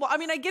unbelievable. I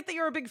mean, I get that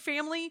you're a big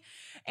family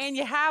and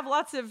you have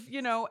lots of,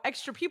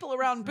 extra people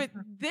around, but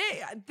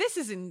this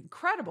is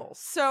incredible.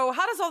 So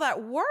how does all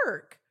that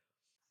work?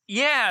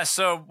 Yeah,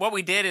 so what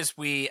we did is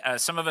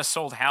some of us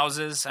sold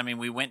houses. I mean,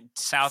 we went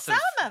south of...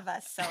 Some of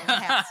us sold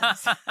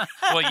houses.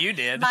 Well, you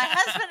did. My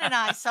husband and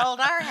I sold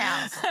our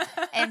house.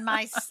 And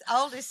my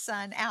oldest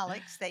son,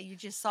 Alex, that you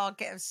just saw,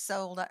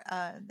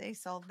 they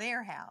sold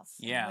their house.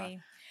 Yeah.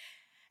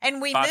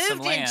 And we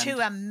moved into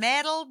a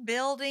metal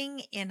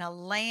building in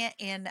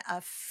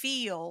a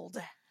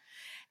field.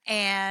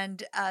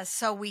 And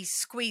so we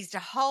squeezed a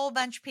whole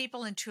bunch of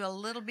people into a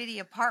little bitty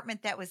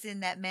apartment that was in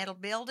that metal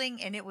building.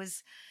 And it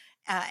was...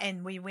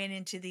 and we went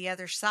into the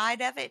other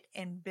side of it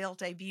and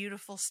built a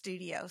beautiful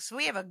studio. So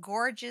we have a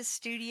gorgeous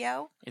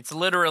studio. It's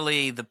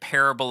literally the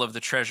parable of the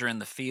treasure in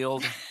the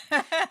field,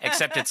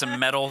 except it's a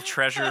metal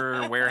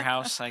treasure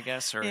warehouse, I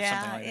guess, or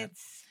something like that.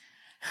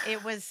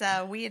 It was,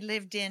 we had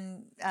lived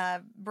in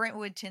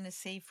Brentwood,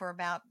 Tennessee for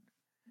about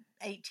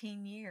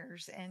 18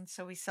 years. And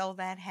so we sold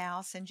that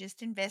house and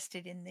just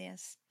invested in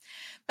this.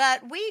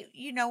 But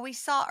we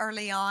saw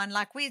early on,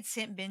 like we had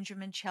sent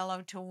Benjamin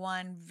Cello to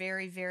one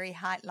very, very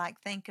high, like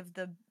think of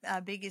the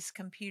biggest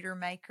computer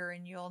maker,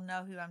 and you'll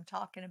know who I'm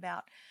talking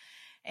about.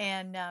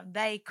 And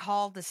they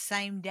called the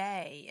same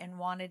day and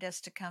wanted us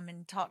to come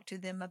and talk to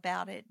them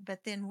about it.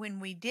 But then when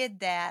we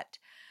did that,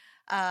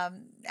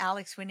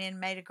 Alex went in and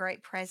made a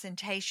great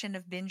presentation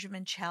of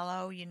Benjamin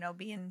Cello,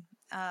 being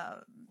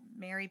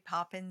Mary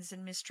Poppins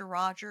and Mr.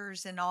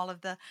 Rogers and all of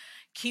the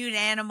cute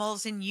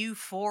animals in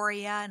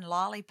Euphoria and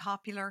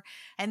Lollipopular.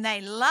 And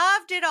they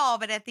loved it all.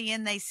 But at the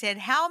end, they said,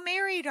 how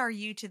married are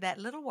you to that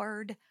little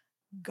word,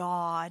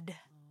 God?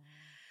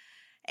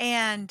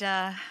 And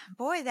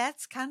boy,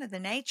 that's kind of the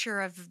nature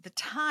of the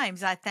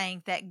times, I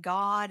think, that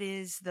God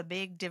is the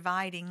big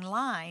dividing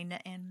line.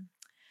 And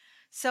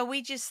so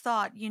we just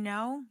thought,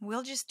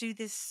 we'll just do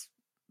this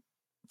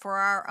for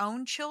our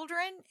own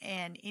children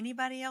and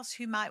anybody else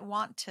who might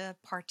want to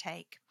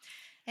partake.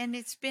 And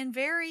it's been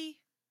very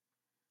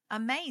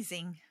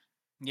amazing.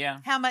 Yeah.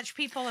 How much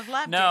people have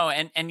loved it. No,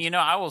 and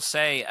I will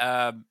say,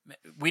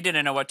 we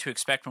didn't know what to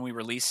expect when we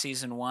released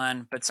season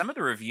 1, but some of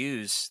the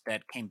reviews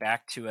that came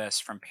back to us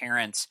from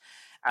parents,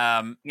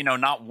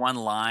 not one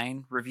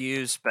line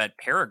reviews, but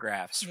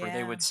paragraphs where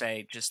they would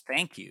say, just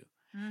thank you.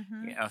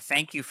 Mm-hmm.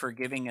 Thank you for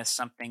giving us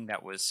something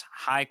that was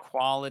high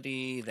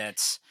quality,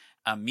 that's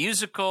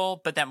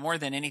musical, but that more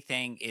than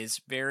anything is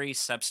very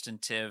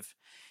substantive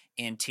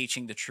in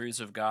teaching the truths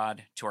of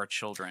God to our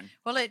children.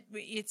 Well,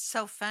 it's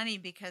so funny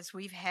because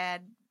we've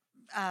had,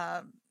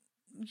 our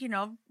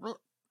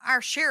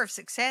share of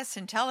success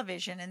in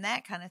television and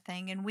that kind of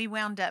thing, and we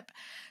wound up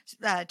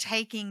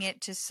taking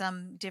it to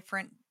some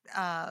different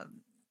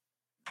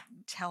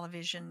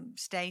television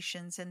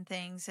stations and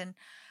things, and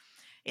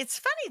it's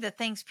funny the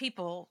things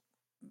people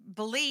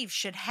believe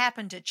should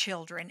happen to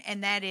children,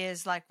 and that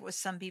is, like what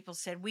some people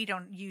said, we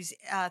don't use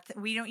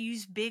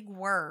big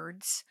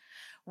words,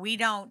 we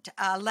don't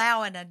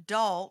allow an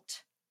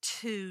adult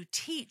to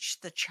teach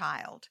the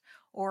child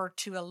or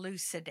to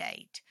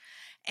elucidate,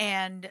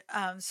 and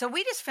so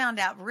we just found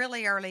out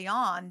really early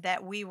on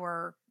that we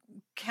were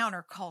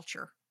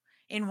counterculture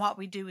in what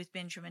we do with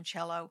Benjamin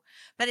Cello.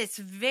 But it's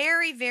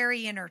very,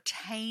 very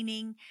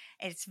entertaining.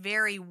 It's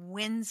very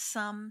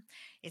winsome.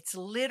 It's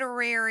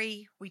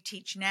literary. We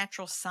teach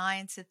natural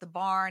science at the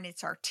barn.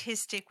 It's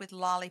artistic with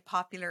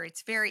Lollipopular.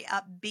 It's very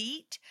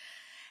upbeat.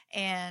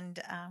 And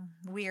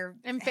we're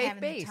having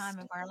the time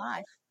of our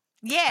life.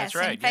 Yes, that's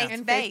right,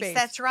 and faith-based.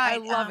 That's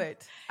right. I love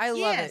it. I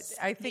love it.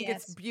 I think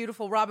it's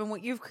beautiful. Robin,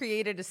 what you've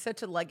created is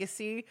such a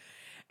legacy.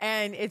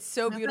 And it's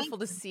so beautiful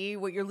to see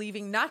what you're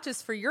leaving, not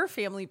just for your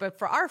family, but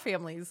for our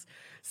families.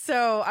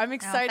 So I'm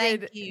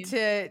excited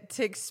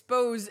to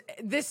expose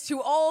this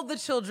to all the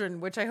children,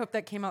 which I hope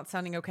that came out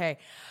sounding okay.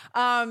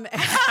 I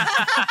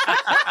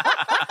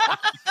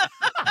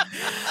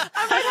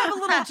might have a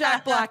little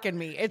Jack Black in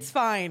me. It's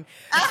fine.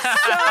 So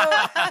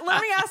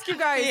let me ask you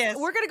guys,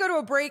 we're going to go to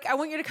a break. I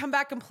want you to come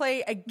back and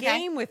play a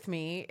game with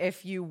me,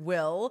 if you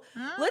will.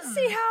 Let's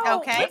see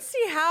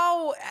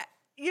how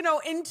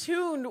in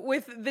tune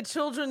with the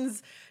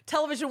children's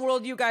television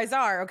world you guys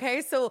are,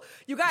 okay? So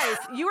you guys,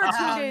 you are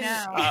tuned in.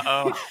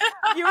 Uh-oh.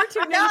 You are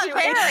tuned into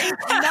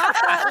It's Not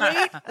That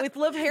Late with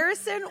Liv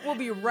Harrison. We'll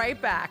be right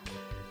back.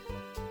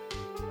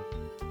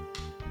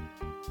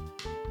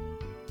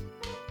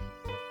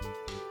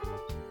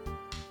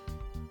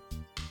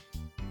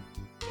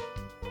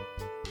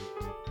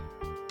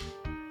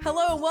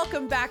 Hello and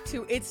welcome back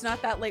to It's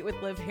Not That Late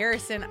with Liv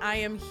Harrison. I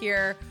am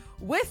here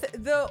with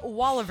the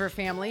Walliver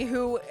family,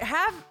 who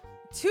have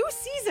 2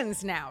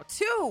 seasons now,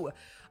 2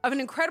 of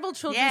an incredible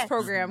children's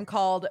program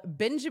called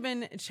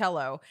Benjamin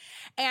Cello.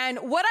 And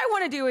what I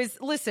want to do is,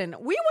 listen,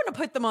 we want to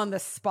put them on the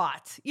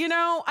spot.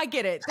 I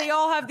get it. They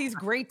all have these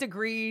great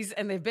degrees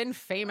and they've been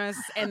famous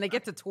and they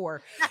get to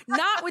tour.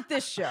 Not with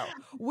this show.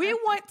 We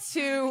want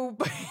to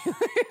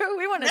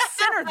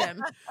center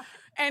them.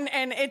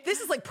 And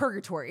this is like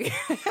purgatory.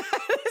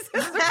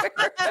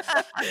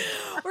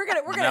 We're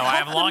gonna. No, I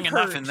have long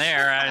enough in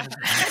there.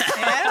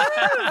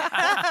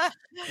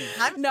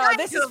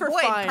 This is for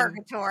fun.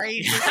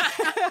 Purgatory.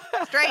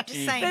 Straight to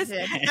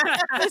sainthood.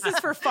 This is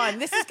for fun.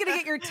 This is gonna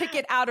get your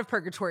ticket out of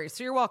purgatory.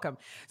 So you're welcome.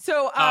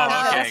 So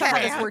that's not how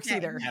this works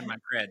either. And my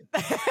cred.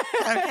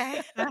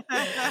 Okay.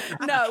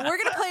 No, we're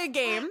gonna play a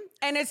game,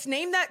 and it's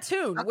Name That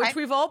Tune, which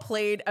we've all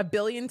played a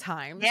billion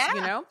times.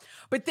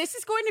 But this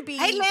is going to be.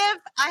 Hey, Liv,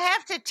 I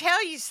have to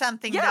tell you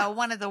something though.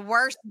 One of the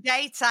worst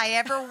dates I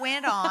ever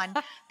went on,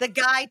 the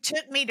guy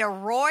took me to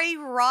Roy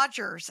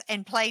Rogers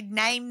and played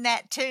Name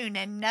That Tune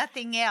and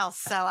nothing else.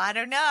 So I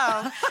don't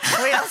know.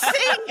 We'll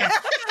see.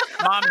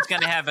 Mom's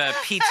gonna have a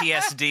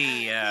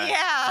PTSD.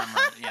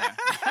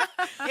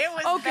 It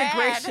was bad.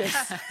 Gracious.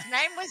 His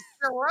name was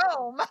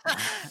Jerome.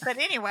 But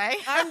anyway,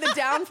 I'm the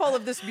downfall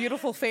of this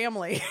beautiful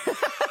family.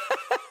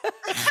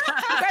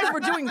 You guys were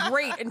doing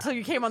great until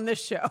you came on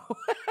this show.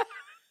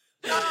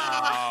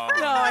 Oh.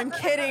 No, I'm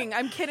kidding.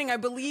 I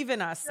believe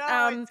in us.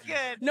 It's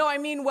good. No, I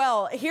mean,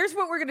 well, here's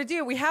what we're going to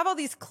do. We have all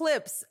these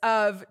clips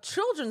of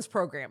children's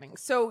programming.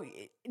 So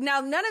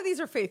now none of these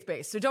are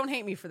faith-based, so don't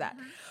hate me for that.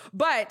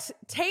 But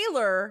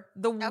Taylor,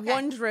 the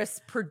wondrous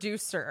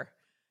producer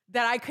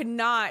that I could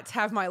not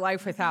have my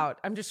life without,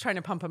 I'm just trying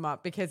to pump him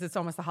up because it's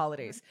almost the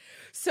holidays.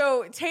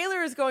 So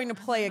Taylor is going to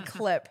play a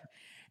clip,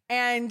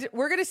 and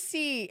we're going to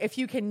see if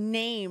you can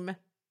name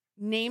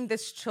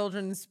this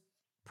children's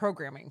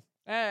programming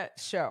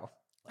show.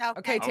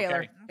 Okay, Taylor.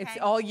 Okay. It's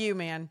all you,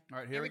 man. All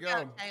right, here we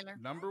go. Taylor.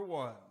 Number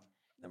one.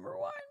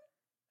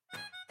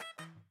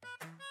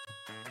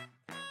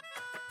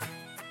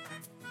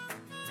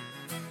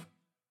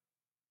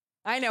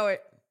 I know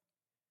it.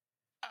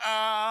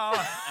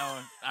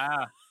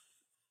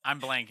 I'm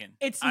blanking.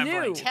 It's I'm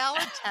new.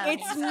 blanking.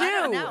 It's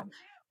new.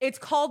 It's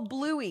called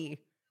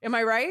Bluey. Am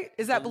I right?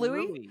 Is that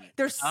Bluey?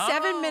 They're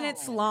 7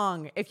 minutes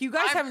long. If you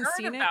guys haven't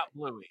seen it,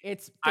 Bluey.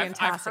 It's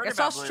fantastic. It's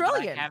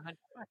Australian.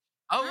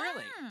 Oh,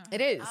 really? It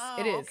is.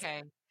 It is.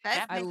 Okay.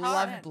 I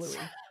love Bluey.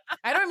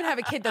 I don't even have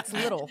a kid that's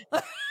little.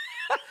 I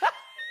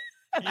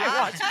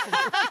watch Bluey.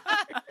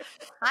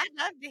 I'd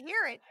love to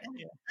hear it.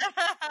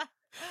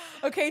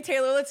 Okay,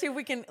 Taylor, let's see if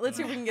we can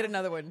get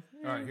another one.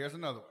 All right, here's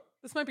another one.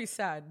 This might be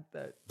sad,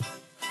 but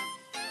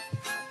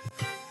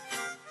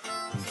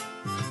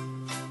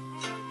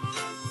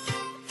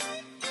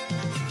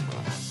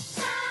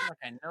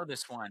know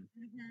this one.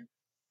 Mm-hmm.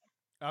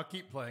 I'll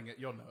keep playing it.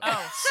 You'll know.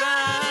 Oh,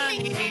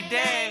 sunny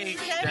day.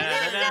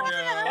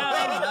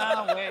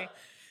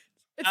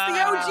 It's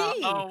the OG.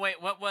 Oh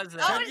wait, what was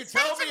that? Can you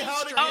tell me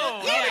how to get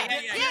Oh,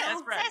 yeah,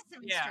 that's right.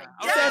 Sesame Yeah.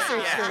 Street.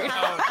 Sesame Street.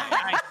 Oh,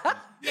 okay.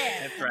 Yeah.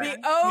 That's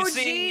right. The OG. You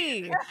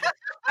see,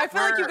 I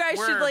feel like you guys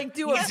should like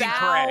do a easy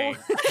vow. prey.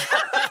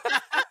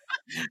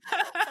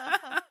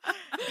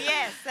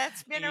 Yes,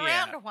 that's been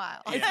around a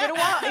while. It's been a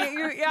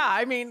while. Yeah,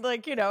 I mean,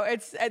 like, you know,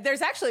 it's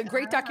there's actually a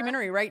great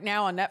documentary right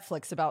now on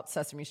Netflix about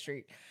Sesame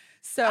Street.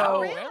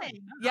 So,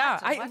 really? yeah,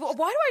 why do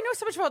I know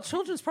so much about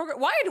children's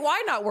program? Why do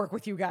I not work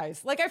with you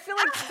guys? Like, I feel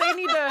like they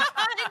need to.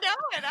 I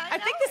know it. I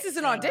think this is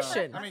an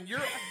audition. I mean,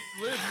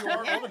 Liz, you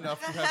are old enough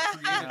to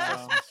have created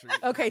Sesame Street.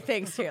 Okay,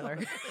 thanks, Taylor.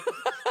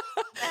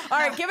 All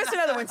right, give us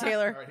another one,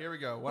 Taylor. All right, here we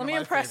go. Let me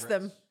impress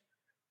them.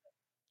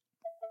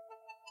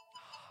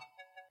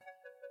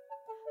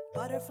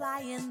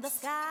 Butterfly in the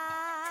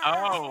sky.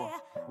 Oh,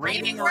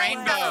 Reading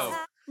Rainbow.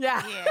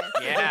 Yeah.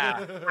 Yeah.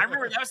 I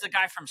remember that was the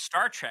guy from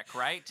Star Trek,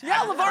 right? Yeah,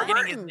 I'm LeVar forgetting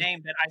Burton. his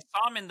name, but I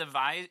saw him in the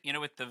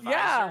with the visor.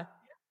 Yeah.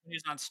 He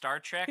was on Star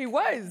Trek. He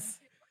was.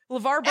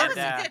 LeVar That was, Burton.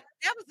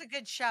 that was a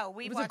good show.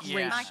 We It was a watched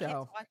great my kids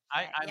show. watched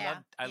I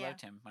that.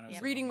 loved him when I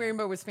was Reading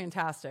Rainbow was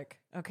fantastic.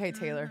 Okay,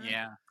 Taylor.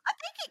 Yeah. I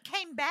think it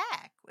came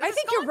back. It I was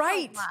think you're gone for a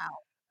right.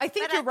 while, I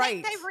think but you're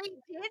right. I think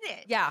they redid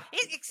it. Yeah.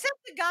 Except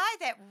the guy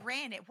that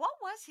ran it. What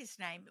was his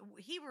name?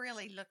 He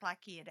really looked like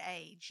he had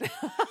aged. Still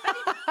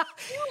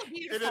a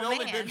beautiful It had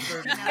only man. been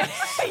 30 you know. years.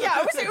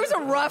 Yeah, it was a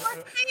rough. See,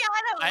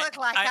 I don't look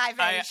like I've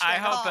aged I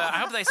at hope all. I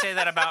hope they say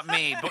that about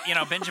me. But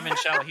Benjamin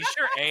Shelley, he's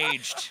sure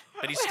aged,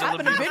 but he's still a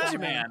happened to beautiful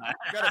Benjamin? man.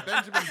 We've got a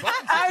Benjamin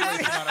Button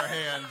situation on our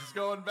hands. It's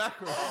going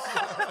backwards.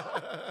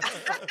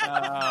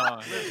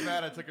 Liz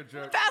mad I took a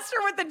joke. Faster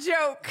with the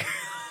joke.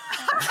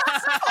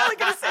 I'm probably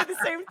going to say the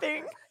same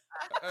thing.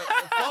 A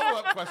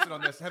follow-up question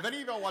on this. Have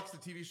any of y'all watched the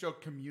TV show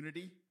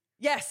Community?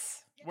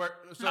 Yes.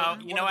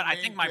 You know what? I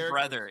think my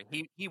brother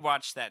he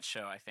watched that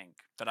show. I think,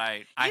 but I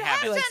You have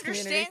haven't. to likes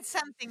understand Community.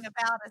 something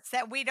about us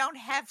that we don't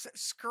have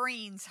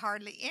screens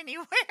hardly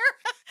anywhere.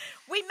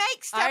 We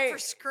make stuff for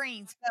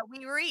screens, but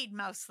we read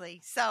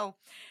mostly. So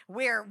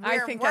we're I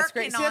think that's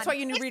great. working See, that's why on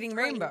you need Reading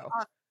history Rainbow.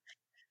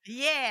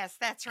 Yes,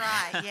 that's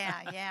right.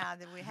 Yeah.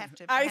 That we have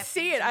to. I have to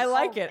see do it. I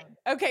like it. folding.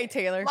 Okay,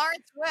 Taylor.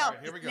 Lawrence Welk All right,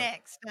 here we is go.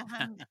 next.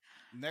 Uh-huh.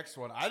 Next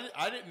one.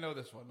 I didn't know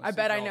this one. I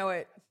bet I know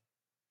it.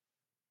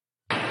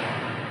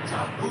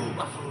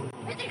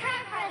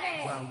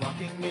 While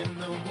walking in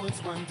the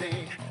woods one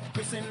day,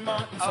 Chris and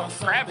Martin saw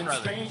Crab something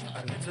Brothers. strange.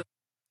 A little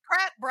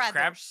Crap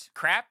Brothers.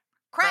 Crap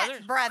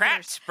Kratz Brothers.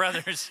 Kratz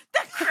Brothers. The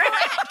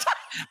Kratz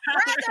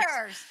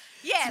Brothers.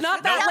 Yes. It's not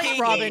the that Kelly- late,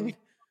 Robin.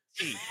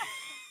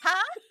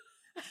 Huh?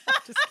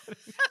 Just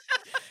kidding.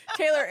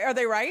 Taylor, are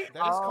they right?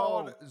 That is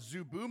called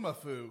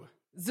Zubumafu.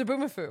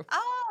 Zaboomafoo.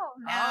 Oh,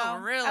 no. Oh,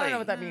 really? I don't know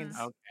what that means.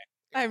 Okay.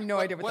 I have no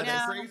idea what What's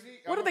that is. crazy?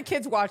 What are the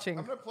kids I'm watching?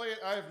 going to play it.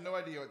 I have no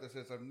idea what this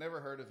is. I've never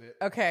heard of it.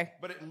 Okay.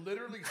 But it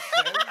literally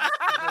says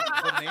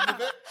the name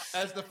of it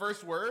as the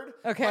first word.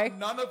 Okay. But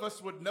none of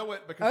us would know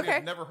it because Okay.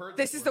 we've never heard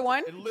This word. is the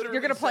one? It literally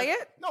You're gonna play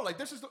says- it? No, like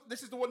this is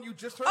the one you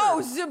just heard.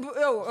 Okay.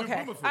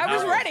 Zuboomafoo. I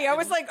was Oh. ready. I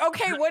was like,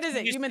 okay, what is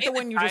it? You meant say the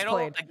one you just title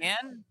played.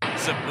 again?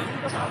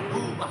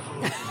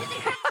 Zaboom.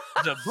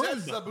 It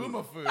says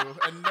Zaboomafoo,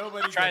 and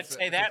nobody Try to gets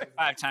say it. that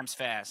 5 times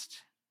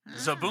fast.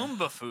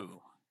 Zaboomafoo.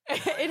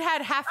 It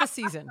had half a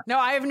season. No,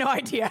 I have no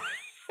idea.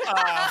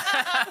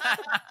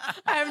 I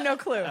have no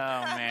clue. Oh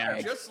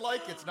man. Just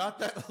like it's not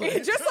that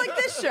late. Just like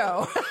this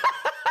show.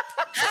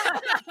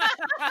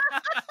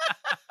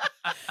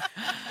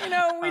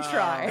 We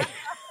try.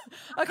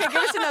 Okay, give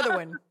us another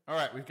one. All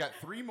right, we've got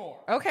 3 more.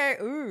 Okay.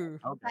 Ooh.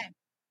 Okay.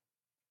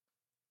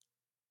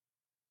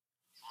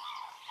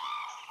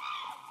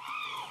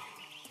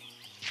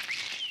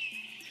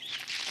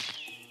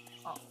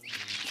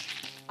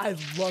 I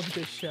love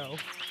this show.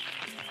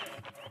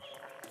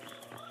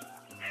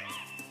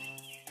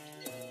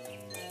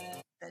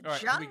 All right,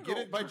 can we get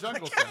it by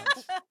Jungle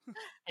Sounds?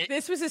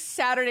 This was a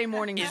Saturday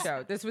morning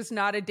show. This was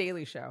not a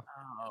daily show.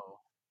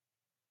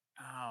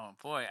 Oh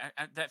boy,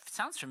 that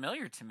sounds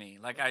familiar to me.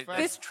 Like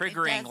This- it's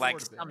triggering like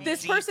Sort of. some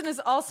This deep person is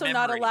also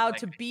not memory, allowed like-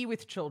 to be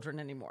with children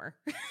anymore.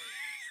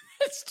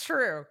 It's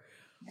true.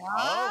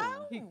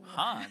 Oh.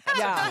 Huh? That's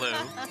Yeah. a clue.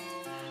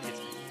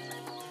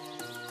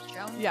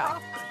 Joan Yeah.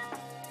 Crawford.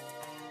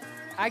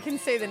 I can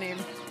say the name.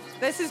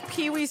 This is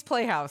Pee Wee's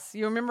Playhouse.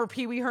 You remember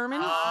Pee Wee Herman?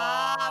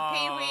 Ah,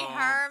 Pee Wee Oh,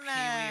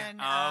 Herman.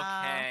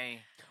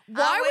 Okay.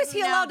 Why was wouldn't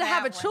he know allowed to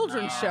have a that one.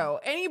 children's show?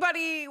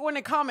 Anybody want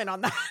to comment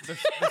on that? The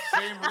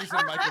same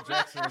reason Michael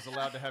Jackson was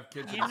allowed to have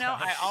kids. in You his know,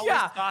 house. I always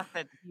Yeah. thought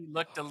that he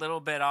looked a little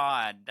bit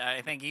odd.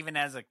 I think even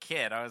as a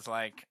kid, I was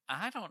like,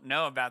 I don't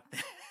know about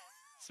this.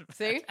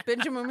 See,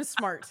 Benjamin was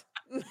smart.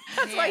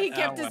 That's why he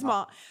kept his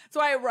mom.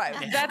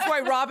 That's why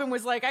Robin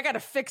was like, I got to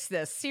fix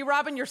this. See,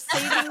 Robin, you're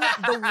saving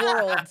the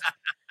world.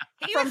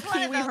 He from was one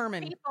Pee of Wee those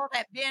Herman. people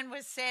that Ben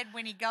was said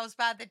when he goes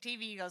by the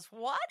TV, he goes,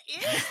 "What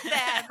is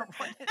that?"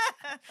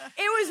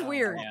 It was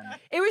weird. Man.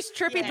 It was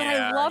trippy, but I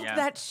Yeah, loved yeah.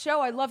 that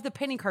show. I love the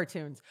penny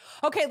cartoons.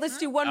 Okay, let's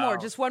do one more.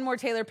 Just one more,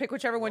 Taylor. Pick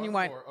whichever one you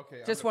want. More.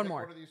 Okay, Just I'm one gonna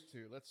more. pick one of these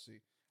two. Let's see.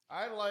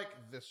 I like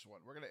this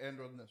one. We're gonna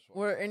end on this one.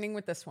 We're ending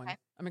with this one. Okay.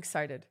 I'm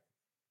excited.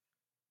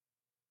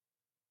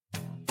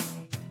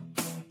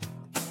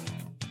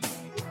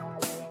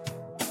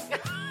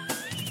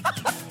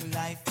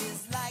 Life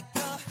is like a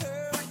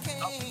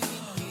hurricane.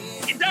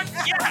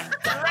 Yeah,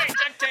 right,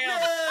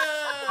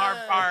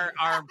 DuckTales.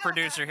 Our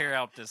producer here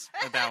helped us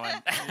with that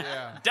one.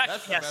 Yeah, Duck,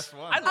 that's the yes. best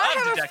one. I love I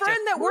have a DuckTales. friend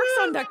that works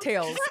on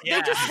DuckTales. Yeah.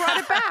 They just brought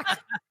it back,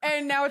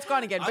 and now it's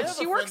gone again. I But have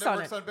she a works friend on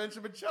that it. works on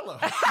Benjamin Cello.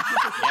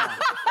 Yeah.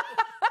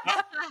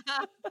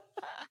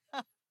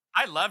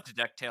 I loved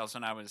DuckTales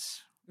when I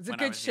was. It's a when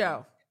I good was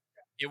young. show.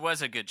 It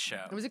was a good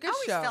show. It was a I good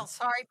always show. felt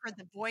sorry for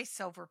the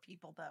voiceover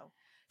people, though.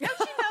 Don't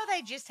you know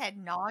they just had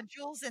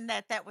nodules and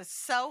that was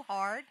so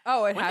hard?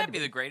 Oh, it Wouldn't had that to be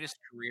be. the greatest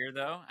career,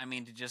 though? I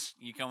mean,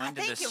 you go I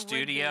into think the it would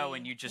studio be.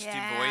 and you just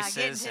Yeah, do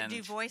voices getting and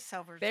to do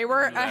voiceovers. They would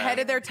were be ahead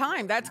of their great.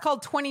 time. That's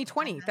called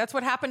 2020. That's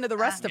what happened to the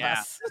rest of Yeah.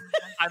 us.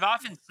 I've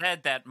often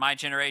said that my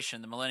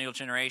generation, the millennial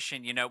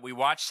generation, we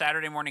watch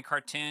Saturday morning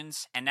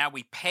cartoons and now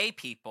we pay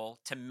people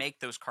to make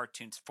those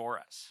cartoons for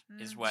us.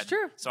 Is what. It's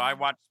true. So I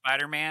watched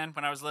Spider-Man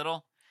when I was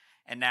little,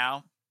 and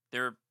now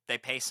they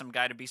pay some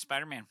guy to be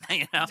Spider-Man.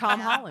 Tom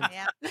Yeah, Holland.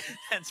 Yeah.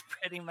 That's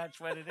pretty much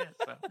what it is.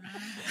 So.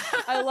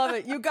 I love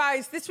it. You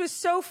guys, this was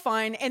so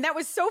fun. And that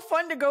was so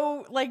fun to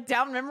go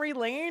down memory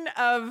lane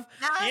of,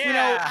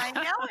 I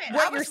know it.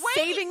 what I was you're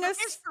waiting saving for us-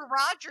 Mr.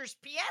 Rogers'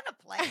 piano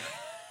player.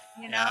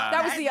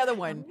 that was the other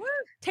one.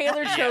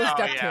 Taylor chose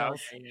DuckTales.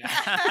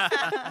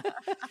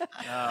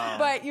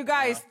 But you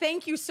guys,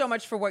 thank you so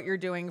much for what you're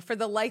doing, for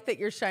the light that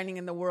you're shining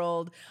in the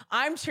world.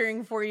 I'm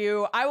cheering for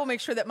you. I will make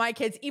sure that my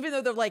kids, even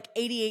though they're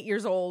 88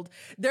 years old,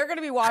 they're going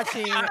to be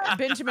watching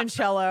Benjamin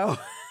Cello.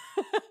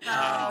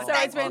 Oh, So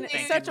it's been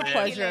thank such you, a Liv.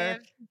 pleasure.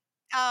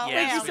 Oh,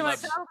 Yes, Thank you so much.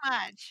 so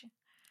much.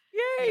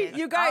 Yay. Yes.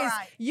 You guys, All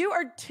right. you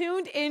are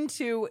tuned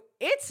into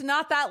It's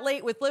Not That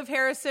Late with Liv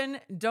Harrison.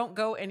 Don't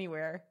go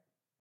anywhere.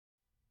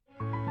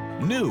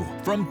 New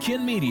from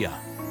Kin Media,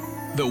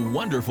 The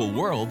Wonderful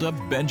World of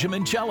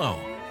Benjamin Cello.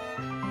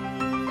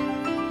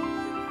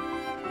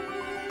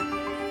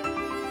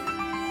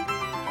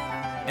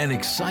 An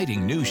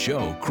exciting new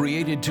show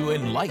created to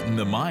enlighten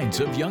the minds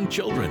of young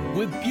children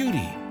with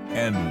beauty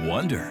and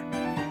wonder.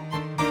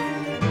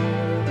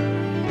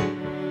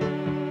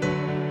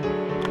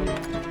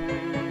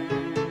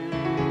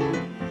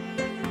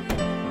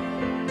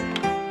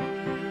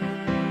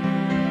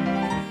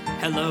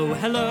 Hello,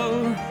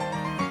 hello,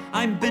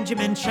 I'm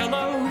Benjamin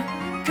Cello.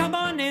 Come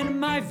on in,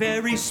 my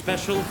very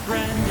special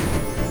friend.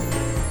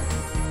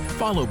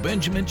 Follow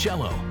Benjamin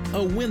Cello,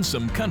 a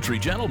winsome country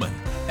gentleman,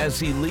 as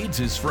he leads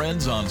his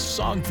friends on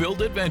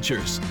song-filled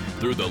adventures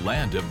through the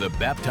land of the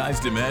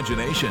baptized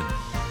imagination.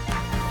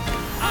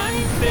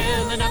 I'm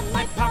filling up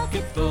my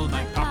pocket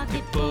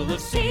full of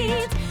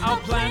seeds. I'll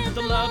plant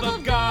the love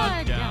of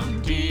God down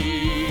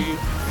deep.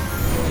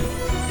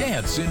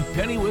 Dance in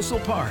Penny Whistle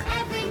Park.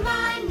 Every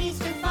mind needs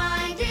to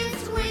find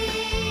its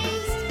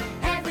wings.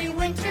 Every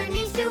winter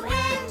needs to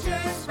enter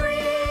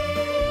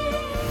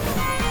spring.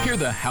 Hear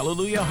the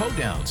Hallelujah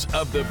Hoedowns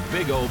of the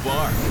Big Old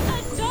Barn.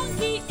 A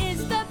donkey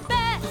is the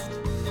best.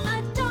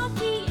 A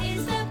donkey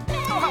is the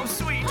best. Oh, how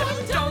sweet.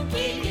 A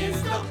donkey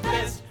is the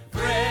best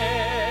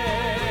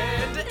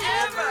friend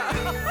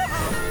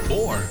ever.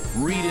 Or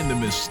read in the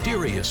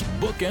mysterious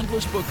Book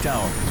Endless Book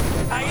Tower.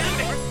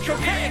 Iambic,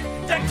 trochaic,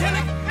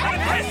 dactylic,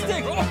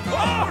 anapestic.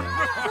 Oh,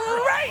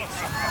 great!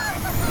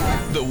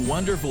 The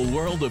Wonderful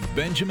World of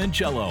Benjamin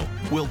Cello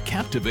will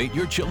captivate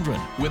your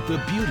children with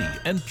the beauty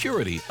and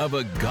purity of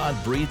a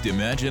God-breathed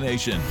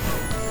imagination.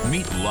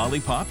 Meet Lolly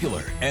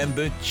Popular and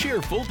the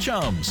Cheerful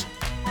Chums,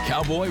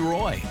 Cowboy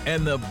Roy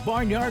and the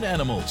Barnyard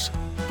Animals,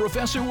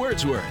 Professor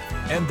Wordsworth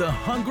and the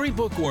Hungry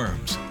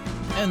Bookworms,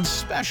 and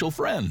special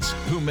friends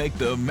who make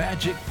the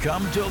magic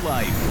come to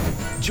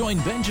life. Join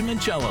Benjamin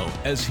Cello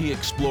as he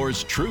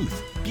explores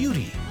truth,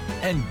 beauty,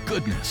 and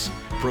goodness,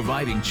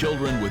 providing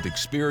children with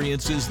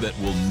experiences that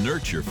will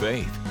nurture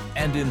faith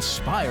and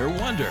inspire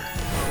wonder.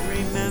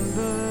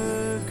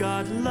 Remember,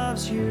 God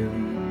loves you,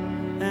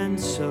 and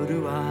so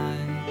do I.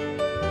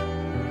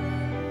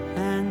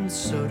 And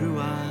so do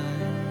I.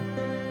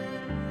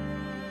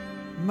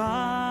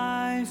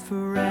 My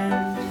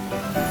friend.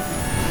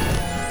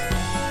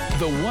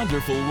 The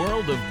Wonderful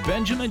World of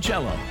Benjamin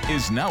Cello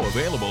is now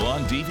available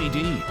on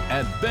DVD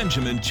at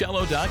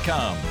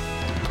benjamincello.com.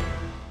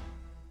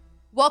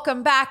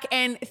 Welcome back,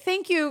 and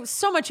thank you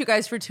so much, you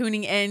guys, for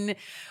tuning in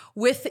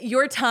with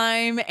your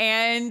time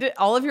and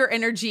all of your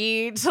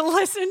energy to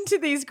listen to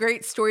these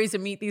great stories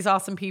and meet these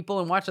awesome people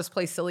and watch us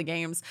play silly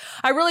games.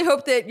 I really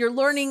hope that you're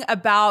learning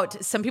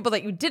about some people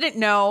that you didn't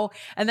know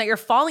and that you're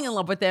falling in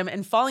love with them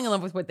and falling in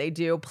love with what they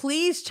do.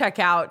 Please check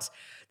out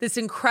this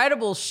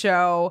incredible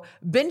show,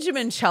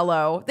 Benjamin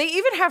Cello. They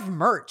even have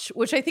merch,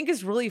 which I think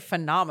is really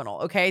phenomenal.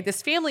 Okay.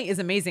 This family is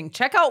amazing.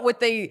 Check out what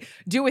they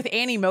do with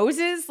Annie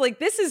Moses. Like,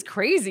 this is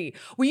crazy.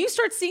 When you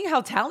start seeing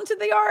how talented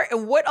they are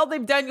and what all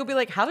they've done, you'll be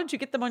like, how did you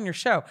get them on your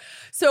show?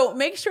 So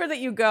make sure that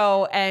you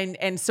go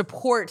and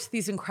support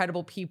these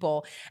incredible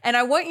people. And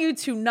I want you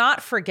to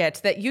not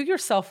forget that you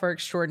yourself are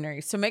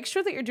extraordinary. So make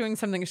sure that you're doing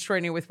something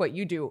extraordinary with what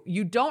you do.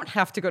 You don't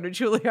have to go to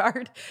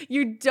Juilliard.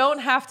 You don't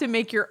have to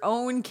make your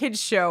own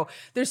kids show.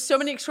 There's so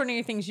many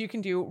extraordinary things you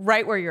can do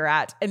right where you're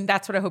at. And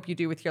that's what I hope you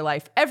do with your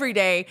life every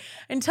day.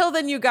 Until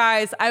then, you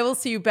guys, I will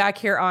see you back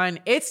here on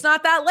It's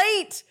Not That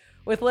Late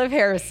with Liv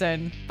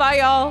Harrison. Bye,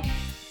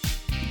 y'all.